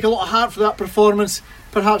 you can take a lot of heart for that performance.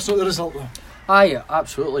 Perhaps not the result though. Aye,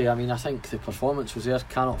 absolutely. I mean, I think the performance was there.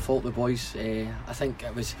 Cannot fault the boys. I think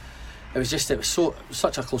it was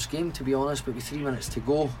such a close game, to be honest. But with 3 minutes to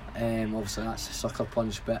go, obviously that's a sucker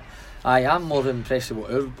punch. But I am more impressed with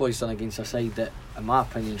what our boys done against a side that, in my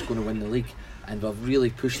opinion, is going to win the league, and we've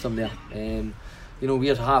really pushed them there. you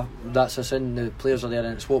know, that's us in, the players are there,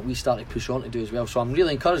 and it's what we start to push on to do as well. So I'm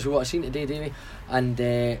really encouraged with what I've seen today, Davey, and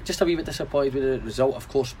just a wee bit disappointed with the result, of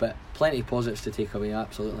course, but plenty of positives to take away,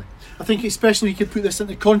 absolutely. I think especially you could put this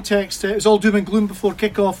into context. It was all doom and gloom before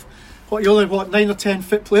kick-off. You only 9 or 10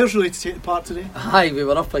 fit players really to take the part today. Aye, we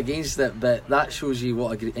were up against it, but that shows you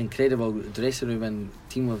what an incredible dressing room and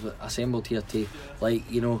team we've assembled here. To, like,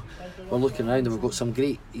 you know, we're looking around and we've got some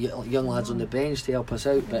great young lads on the bench to help us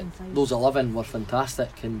out, but those 11 were fantastic,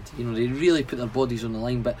 and you know, they really put their bodies on the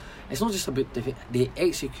line. But it's not just about they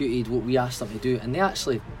executed what we asked them to do, and they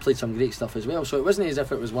actually played some great stuff as well. So it wasn't as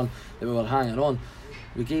if it was one that we were hanging on.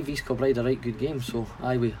 We gave East Kilbride a right good game, so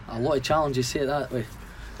aye, a lot of challenges, say it that way.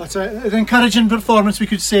 That's an encouraging performance, we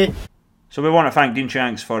could say. So we want to thank Dean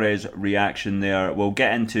Shanks for his reaction there. We'll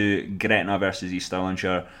get into Gretna versus East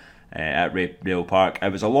Stirlingshire at Rail Park.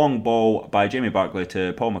 It was a long ball by Jamie Barclay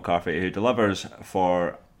to Paul McCarthy, who delivers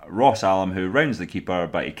for Ross Allam, who rounds the keeper,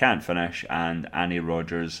 but he can't finish, and Annie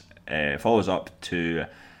Rogers follows up to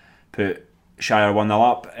put Shire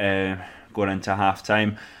 1-0 up, going into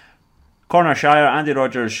half-time. Corner Shire, Andy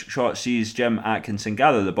Rogers' shot sees Jim Atkinson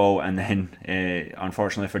gather the ball, and then,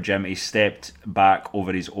 unfortunately for Jim, he stepped back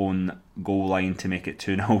over his own goal line to make it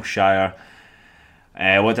 2-0 Shire.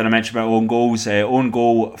 What did I mention about own goals? Own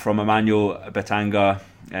goal from Emmanuel Batanga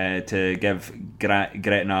to give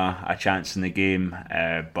Gretna a chance in the game,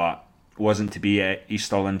 but wasn't to be at East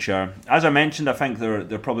Stirlingshire. As I mentioned, I think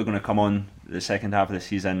they're probably going to come on the second half of the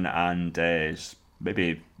season and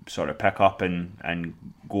maybe sort of pick up and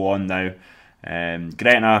go on now.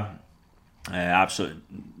 Gretna, absolute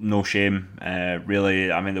no shame,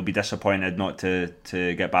 really. I mean, they'll be disappointed not to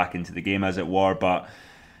get back into the game, as it were, but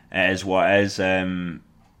it is what it is.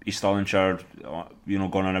 East Stirlingshire, you know,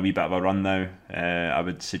 going on a wee bit of a run now, I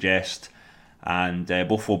would suggest, and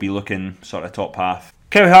both will be looking sort of top half.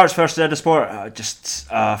 Kelty Hearts versus Eddowsport, just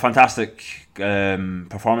a fantastic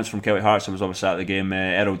performance from Kelty Hearts. I was obviously at the game.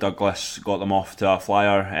 Errol Douglas got them off to a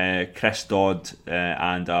flyer. Chris Dodd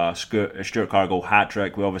and Stuart Cargill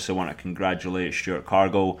hat-trick. We obviously want to congratulate Stuart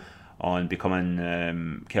Cargill on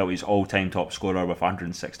becoming Kelty's all-time top scorer with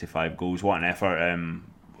 165 goals. What an effort.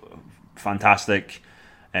 Fantastic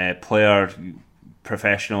player,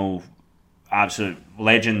 professional, absolute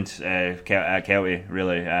legend at Kelty,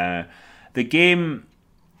 really. The game...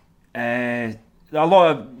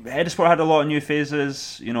 Eddowsport had a lot of new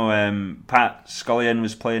faces. You know, Pat Scullion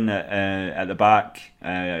was playing at the back.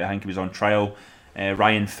 I think he was on trial.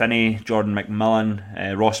 Ryan Finney, Jordan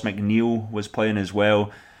McMillan, Ross McNeil was playing as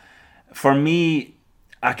well. For me,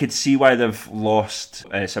 I could see why they've lost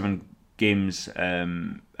 7 games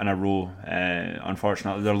in a row.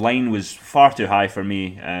 Unfortunately, their line was far too high for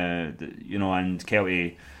me. You know, and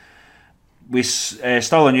Kelty. With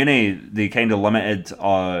Stirling Uni, they kind of limited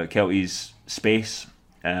Kelty's space,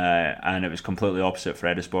 and it was completely opposite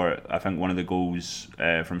for Eddowsport. I think one of the goals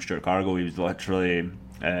from Stuart Cargill, he was literally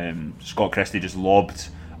Scott Christie just lobbed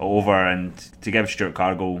over, and to give Stuart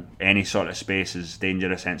Cargill any sort of space is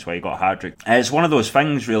dangerous. Hence why he got a hat-trick. It's one of those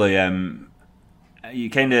things, really. You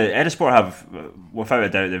kind of Eddowsport have, without a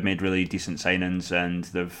doubt, they've made really decent signings, and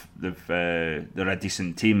they're a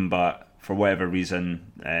decent team, but for whatever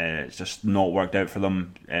reason, it's just not worked out for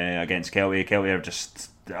them against Kelty. Kelty are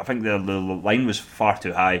just, I think the line was far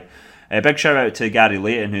too high. Big shout out to Gary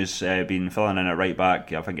Layton, who's been filling in at right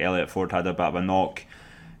back. I think Elliot Ford had a bit of a knock.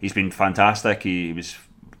 He's been fantastic. He was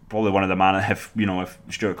probably one of the man. If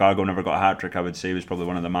Stuart Cargill never got a hat trick, I would say he was probably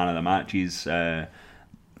one of the man of the matches.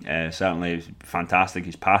 Certainly fantastic.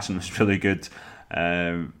 His passing was really good.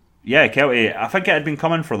 Kelty, I think it had been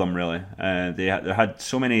coming for them, really. They had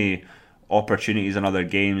so many opportunities in other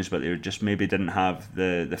games, but they just maybe didn't have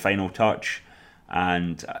the final touch,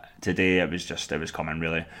 and today it was coming,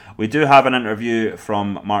 really. We do have an interview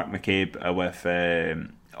from Mark McCabe with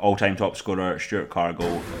all-time top scorer Stuart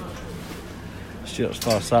Cargill. Stuart's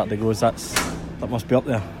first Saturday goes, that must be up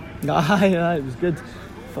there. Aye, it was good.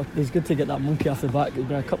 It's good to get that monkey off the back. It's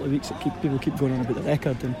been a couple of weeks that people keep going on about the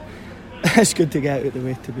record, and it's good to get out of the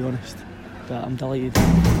way, to be honest. But I'm delighted.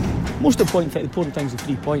 Most important thing's the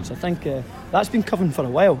 3 points. I think that's been coming for a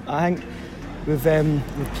while. I think we've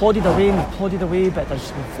plodded away, but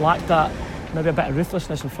we've lacked that, maybe a bit of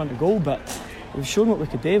ruthlessness in front of goal, but we've shown what we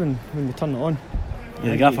could do when we turn it on.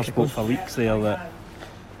 Yeah, the gaffer spoke for weeks there that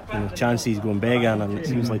chances going begging, and it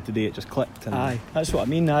seems like today it just clicked. Aye, that's what I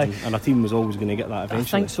mean. Aye. And our team was always going to get that eventually.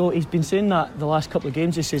 I think so. He's been saying that the last couple of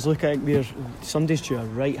games. He says, look, I think somebody's due a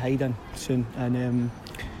right hiding soon, and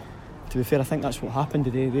to be fair, I think that's what happened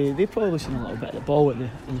today. They probably seen a little bit of the ball in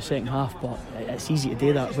the second half, but it's easy to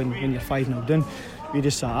do that when you're 5-0 down. we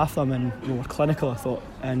just sat after them and we were clinical, I thought,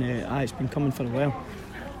 and it's been coming for a while.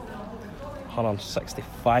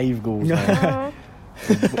 165 goals now.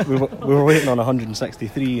 we were waiting on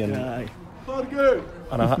 163 and a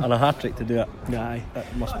hat-trick to do it. Aye.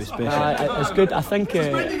 That must be special. It's good. I think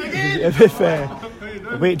if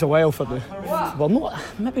I waited a while for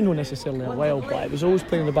maybe not necessarily a while, but it was always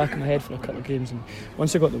playing in the back of my head for a couple of games, and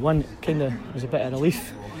once I got the one, it kind of was a bit of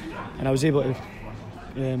relief, and I was able to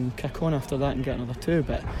kick on after that and get another 2.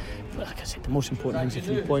 But like I said, the most important thing is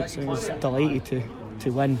the 3 points, and I was delighted to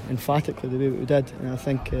win emphatically the way we did, and I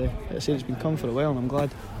think it's been coming for a while, and I'm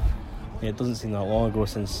glad. Yeah, it doesn't seem that long ago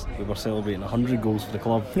since we were celebrating 100 goals for the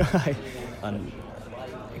club. And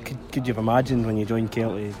could you have imagined when you joined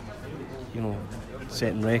Kelty,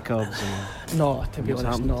 setting records? And no, to be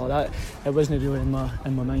honest, no. That it wasn't really in my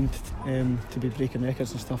mind to be breaking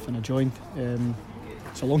records and stuff when I joined.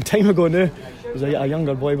 It's a long time ago now. I was a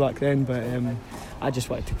younger boy back then, but I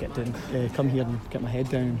just wanted to get down, come here and get my head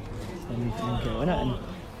down and get on it. And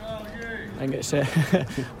I think it's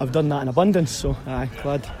I've done that in abundance, so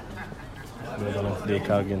glad. Well done, Dave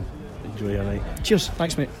Cargan. Enjoy your night. Cheers,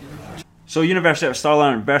 thanks mate. So University of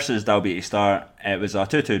Stirling versus Dalbeattie Star. It was a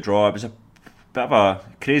 2-2 draw. It was a bit of a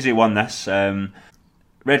crazy one, this.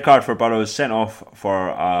 Red card for Burrows, sent off for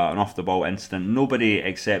an off the ball incident. Nobody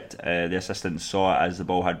except the assistant saw it as the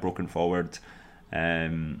ball had broken forward.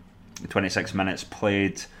 26 minutes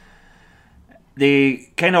played.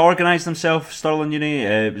 They kind of organised themselves, Stirling Uni.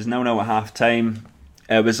 It was 0-0 at half time.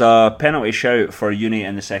 It was a penalty shout for Uni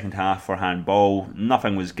in the second half for handball.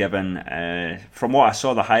 Nothing was given. From what I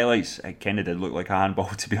saw, the highlights, it kind of did look like a handball,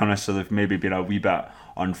 to be honest, so they've maybe been a wee bit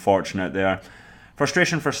unfortunate there.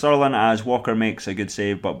 Frustration for Stirling as Walker makes a good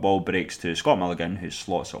save, but ball breaks to Scott Milligan, who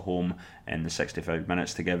slots it home in the 65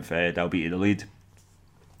 minutes to give Dalbeattie the lead.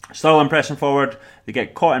 Stirling pressing forward, they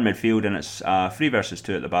get caught in midfield, and it's 3 versus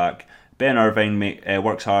 2 at the back. Ben Irvine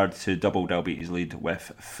works hard to double Dalbeattie's lead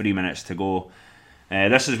with 3 minutes to go.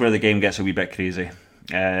 This is where the game gets a wee bit crazy.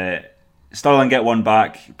 Stirling get one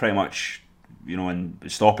back pretty much, in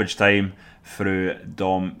stoppage time through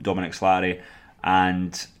Dominic Slattery,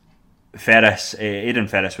 and Aidan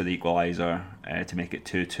Ferris with the equaliser to make it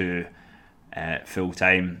 2-2 full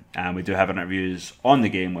time. And we do have interviews on the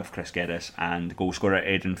game with Chris Geddes and goal scorer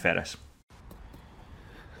Aidan Ferris.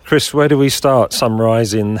 Chris, where do we start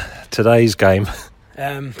summarising today's game?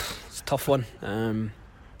 It's a tough one.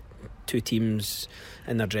 2 teams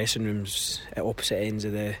in their dressing rooms at opposite ends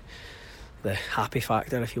of the happy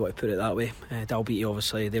factor, if you want to put it that way. Dalbeattie,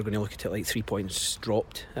 obviously, they're going to look at it like 3 points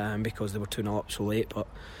dropped because they were 2-0 up so late, but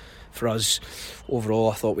for us,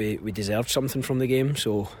 overall, I thought we deserved something from the game,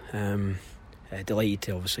 so delighted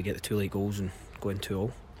to obviously get the 2 late goals and go in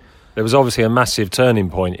 2-0. There was obviously a massive turning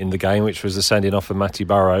point in the game, which was the sending off of Matty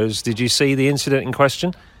Burrows. Did you see the incident in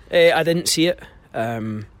question? I didn't see it,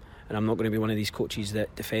 and I'm not going to be one of these coaches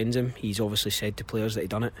that defends him. He's obviously said to players that he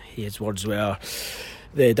done it. His words were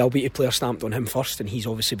the Dalbeattie player stamped on him first, and he's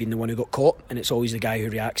obviously been the one who got caught, and it's always the guy who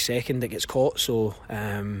reacts second that gets caught, so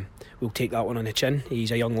we'll take that one on the chin.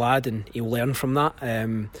 He's a young lad and he'll learn from that.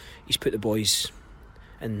 He's put the boys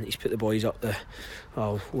up the,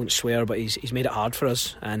 I won't swear, but he's made it hard for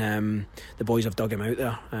us, and the boys have dug him out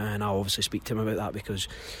there, and I'll obviously speak to him about that, because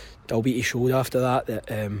Dalbeattie showed after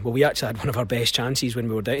that we actually had one of our best chances when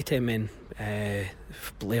we were down to 10 men.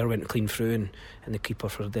 Blair went clean through and the keeper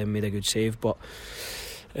for them made a good save, but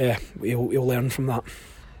he'll learn from that.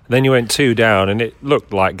 Then you went 2 down and it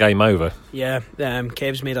looked like game over. Yeah,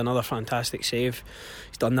 Kev's made another fantastic save.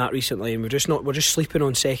 He's done that recently, and we're just sleeping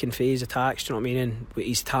on second phase attacks, do you know what I mean? And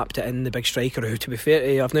he's tapped it in, the big striker, who, to be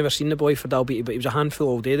fair, I've never seen the boy for Dalbeattie, but he was a handful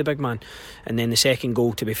all day, the big man. And then the second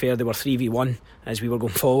goal, to be fair, they were 3v1 as we were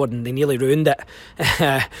going forward, and they nearly ruined it.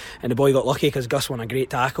 And the boy got lucky because Gus won a great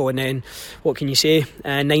tackle. And then, what can you say?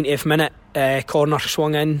 90th minute, corner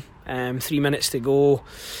swung in, 3 minutes to go.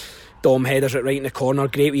 Dom headers it right in the corner,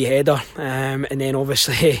 great wee header, and then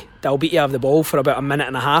obviously Dalbeattie have the ball for about a minute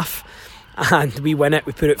and a half, and we win it,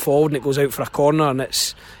 we put it forward and it goes out for a corner, and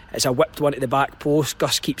it's a whipped one to the back post.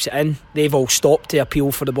 Gus keeps it in, they've all stopped to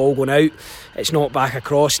appeal for the ball going out, it's not back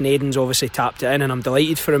across, and Aidan's obviously tapped it in, and I'm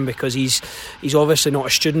delighted for him because he's obviously not a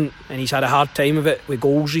student and he's had a hard time of it with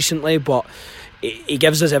goals recently, but he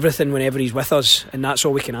gives us everything whenever he's with us, and that's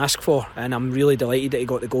all we can ask for. And I'm really delighted that he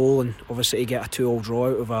got the goal, and obviously to get a 2-2 draw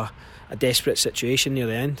out of a desperate situation near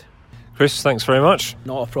the end. Chris, thanks very much.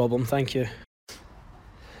 Not a problem, thank you.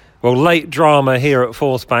 Well, late drama here at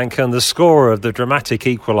Forth Bank, and the scorer of the dramatic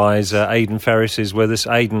equaliser, Aidan Ferris, is with us.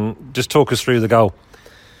 Aidan, just talk us through the goal.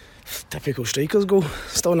 Typical striker's goal.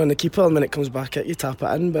 Stalling on the keeper and then it comes back at you, tap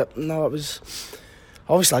it in. But no, I was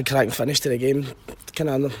Obviously, I cracked and finished to the game. Kind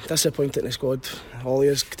of disappointed in the squad. All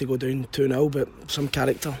is to go down 2-0, but some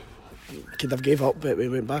character. Could have gave up, but we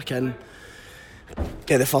went back in.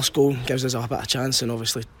 Get the first goal, gives us a bit of chance, and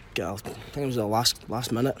obviously, I think it was the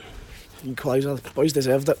last minute equaliser. Boys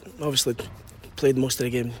deserved it. Obviously, played most of the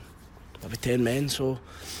game with 10 men, so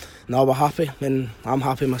now we're happy, and I'm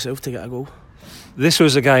happy myself to get a goal. This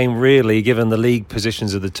was a game, really, given the league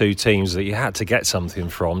positions of the two teams, that you had to get something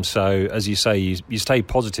from. So, as you say, you stayed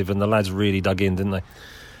positive, and the lads really dug in, didn't they?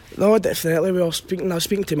 No, definitely. I was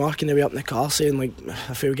speaking to Mark on the way up in the car, saying like,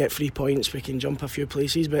 if we get 3 points, we can jump a few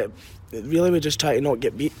places. But really, we just try to not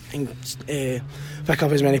get beat and pick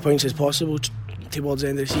up as many points as possible towards the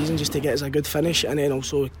end of the season, just to get us a good finish. And then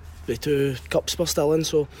also the 2 cups were still in.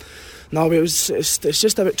 So no, it's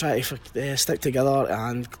just about trying to stick together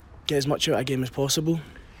and get as much out of a game as possible.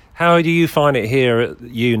 How do you find it here at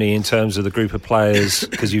uni in terms of the group of players?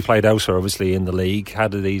 Because you played elsewhere, obviously, in the league. How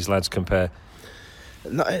do these lads compare?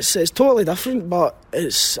 No, it's totally different, but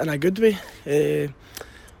it's in a good way.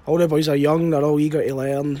 All the boys are young, they're all eager to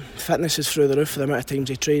learn. Fitness is through the roof for the amount of times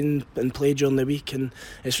they train and play during the week, and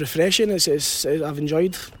it's refreshing. I've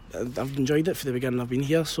enjoyed it for the beginning I've been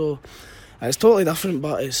here, so it's totally different,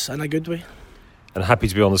 but it's in a good way. And happy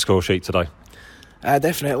to be on the score sheet today?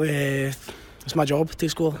 Definitely. It's my job to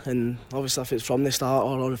score, and obviously if it's from the start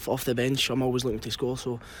or off the bench, I'm always looking to score,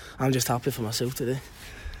 so I'm just happy for myself today.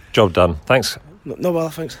 Job done. Thanks. No bother,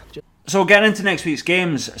 thanks. So getting into next week's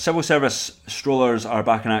games, Civil Service Strollers are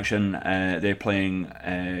back in action. They're playing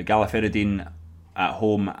Gallagherdean at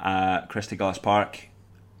home at Christy Gillis Park.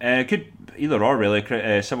 Could either or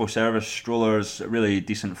really. Civil Service Strollers, really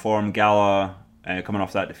decent form. Gala coming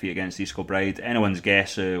off that defeat against East Kilbride. Anyone's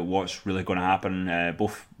guess what's really going to happen.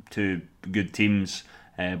 Both two good teams.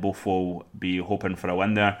 Both will be hoping for a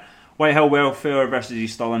win there. Whitehill Welfare versus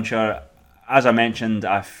East Stirlingshire. As I mentioned,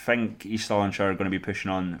 I think East Stirlingshire are going to be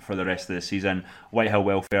pushing on for the rest of the season. Whitehill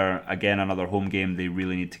Welfare, again, another home game. They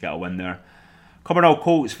really need to get a win there. Cumbernauld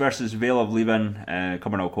Colts versus Vale of Leven.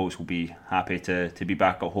 Cumbernauld Colts will be happy to be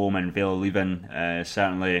back at home, and Vale of Leven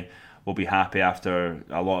certainly will be happy after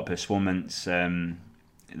a lot of postponements.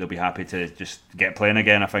 They'll be happy to just get playing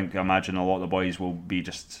again. I imagine a lot of the boys will be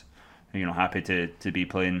just happy to be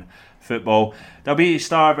playing football. There'll be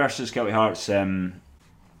Star versus Kelty Hearts.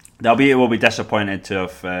 They will be disappointed to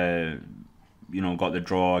have got the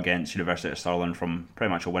draw against University of Stirling from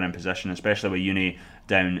pretty much a winning position, especially with Uni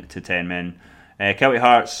down to 10 men. Kelty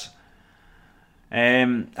Hearts,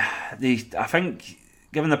 I think,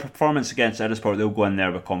 given the performance against Edinsport, they'll go in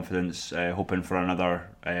there with confidence, hoping for another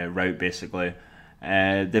route, basically.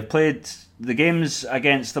 They've played the games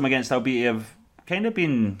against Dalbeattie have kind of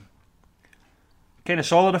been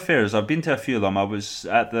solid affairs. I've been to a few of them. I was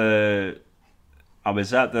at the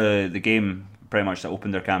game pretty much that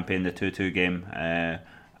opened their campaign, the 2-2 game,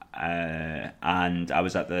 and I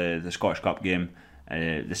was at the Scottish Cup game,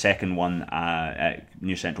 the second one at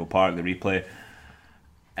New Central Park, the replay.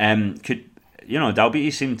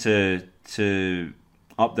 Dalbeattie seem to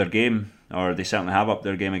up their game, or they certainly have upped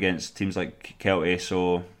their game against teams like Kelty.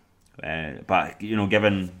 So, but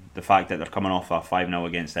given the fact that they're coming off a 5-0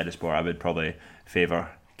 against Edinsport, I would probably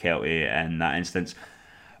favour Kelty in that instance.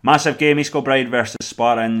 Massive game, East Kilbride versus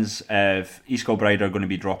Spartans. If East Kilbride are going to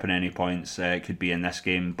be dropping any points, it could be in this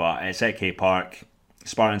game, but it's at K Park.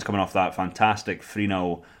 Spartans coming off that fantastic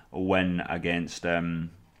 3-0 win against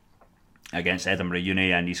Edinburgh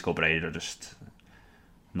Uni, and East Kilbride are just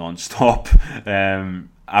non-stop.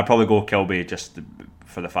 I'd probably go Kilby just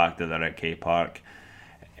for the fact that they're at K Park.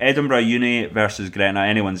 Edinburgh Uni versus Gretna,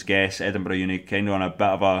 anyone's guess. Edinburgh Uni kind of on a bit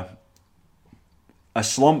of a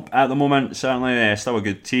slump at the moment, certainly. Still a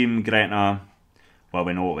good team. Gretna, well,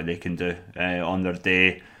 we know what they can do on their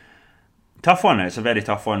day. Tough one. It's a very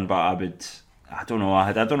tough one, but I don't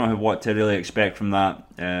know what to really expect from that.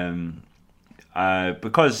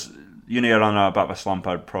 Because Uni are on a bit of a slump,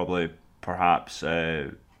 I'd probably perhaps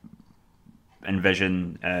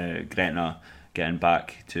envision Gretna getting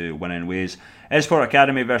back to winning ways. Esport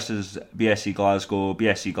Academy versus BSC Glasgow.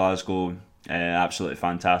 BSC Glasgow, absolutely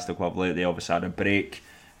fantastic of late. They obviously had a break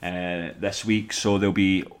this week, so they'll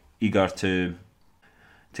be eager to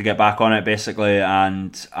get back on it, basically,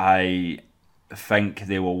 and I think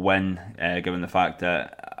they will win, given the fact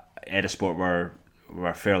that Edinsport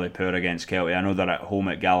were fairly poor against Kelty. I know they're at home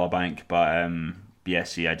at Galabank, but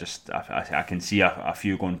BSC, I can see a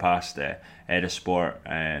few going past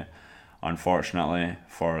Edinsport, unfortunately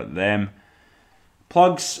for them.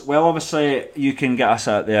 Plugs, well, obviously you can get us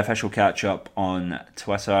at the official catch up on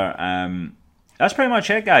Twitter. That's pretty much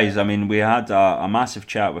it, guys. I mean, we had a massive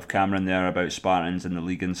chat with Cameron there about Spartans and the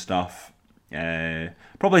league and stuff.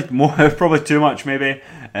 probably too much maybe,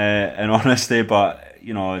 in honesty. But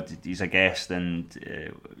you know, he's a guest,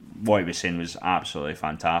 and what he was saying was absolutely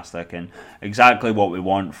fantastic, and exactly what we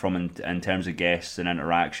want from in terms of guests and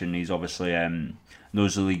interaction. He's obviously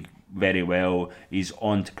knows the league very well. He's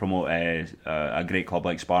on to promote a great club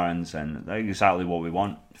like Spartans, and that's exactly what we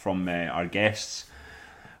want from our guests.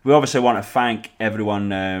 We obviously want to thank everyone,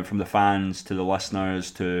 from the fans to the listeners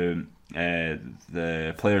to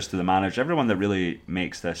the players to the manager, everyone that really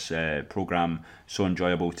makes this programme so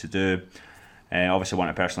enjoyable to do. Obviously want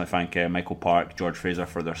to personally thank Michael Park, George Fraser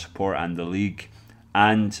for their support and the league.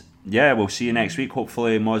 And yeah, we'll see you next week.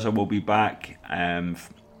 Hopefully Mozza will be back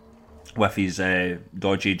with his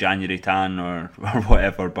dodgy January tan or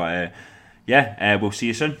whatever. But we'll see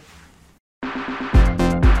you soon.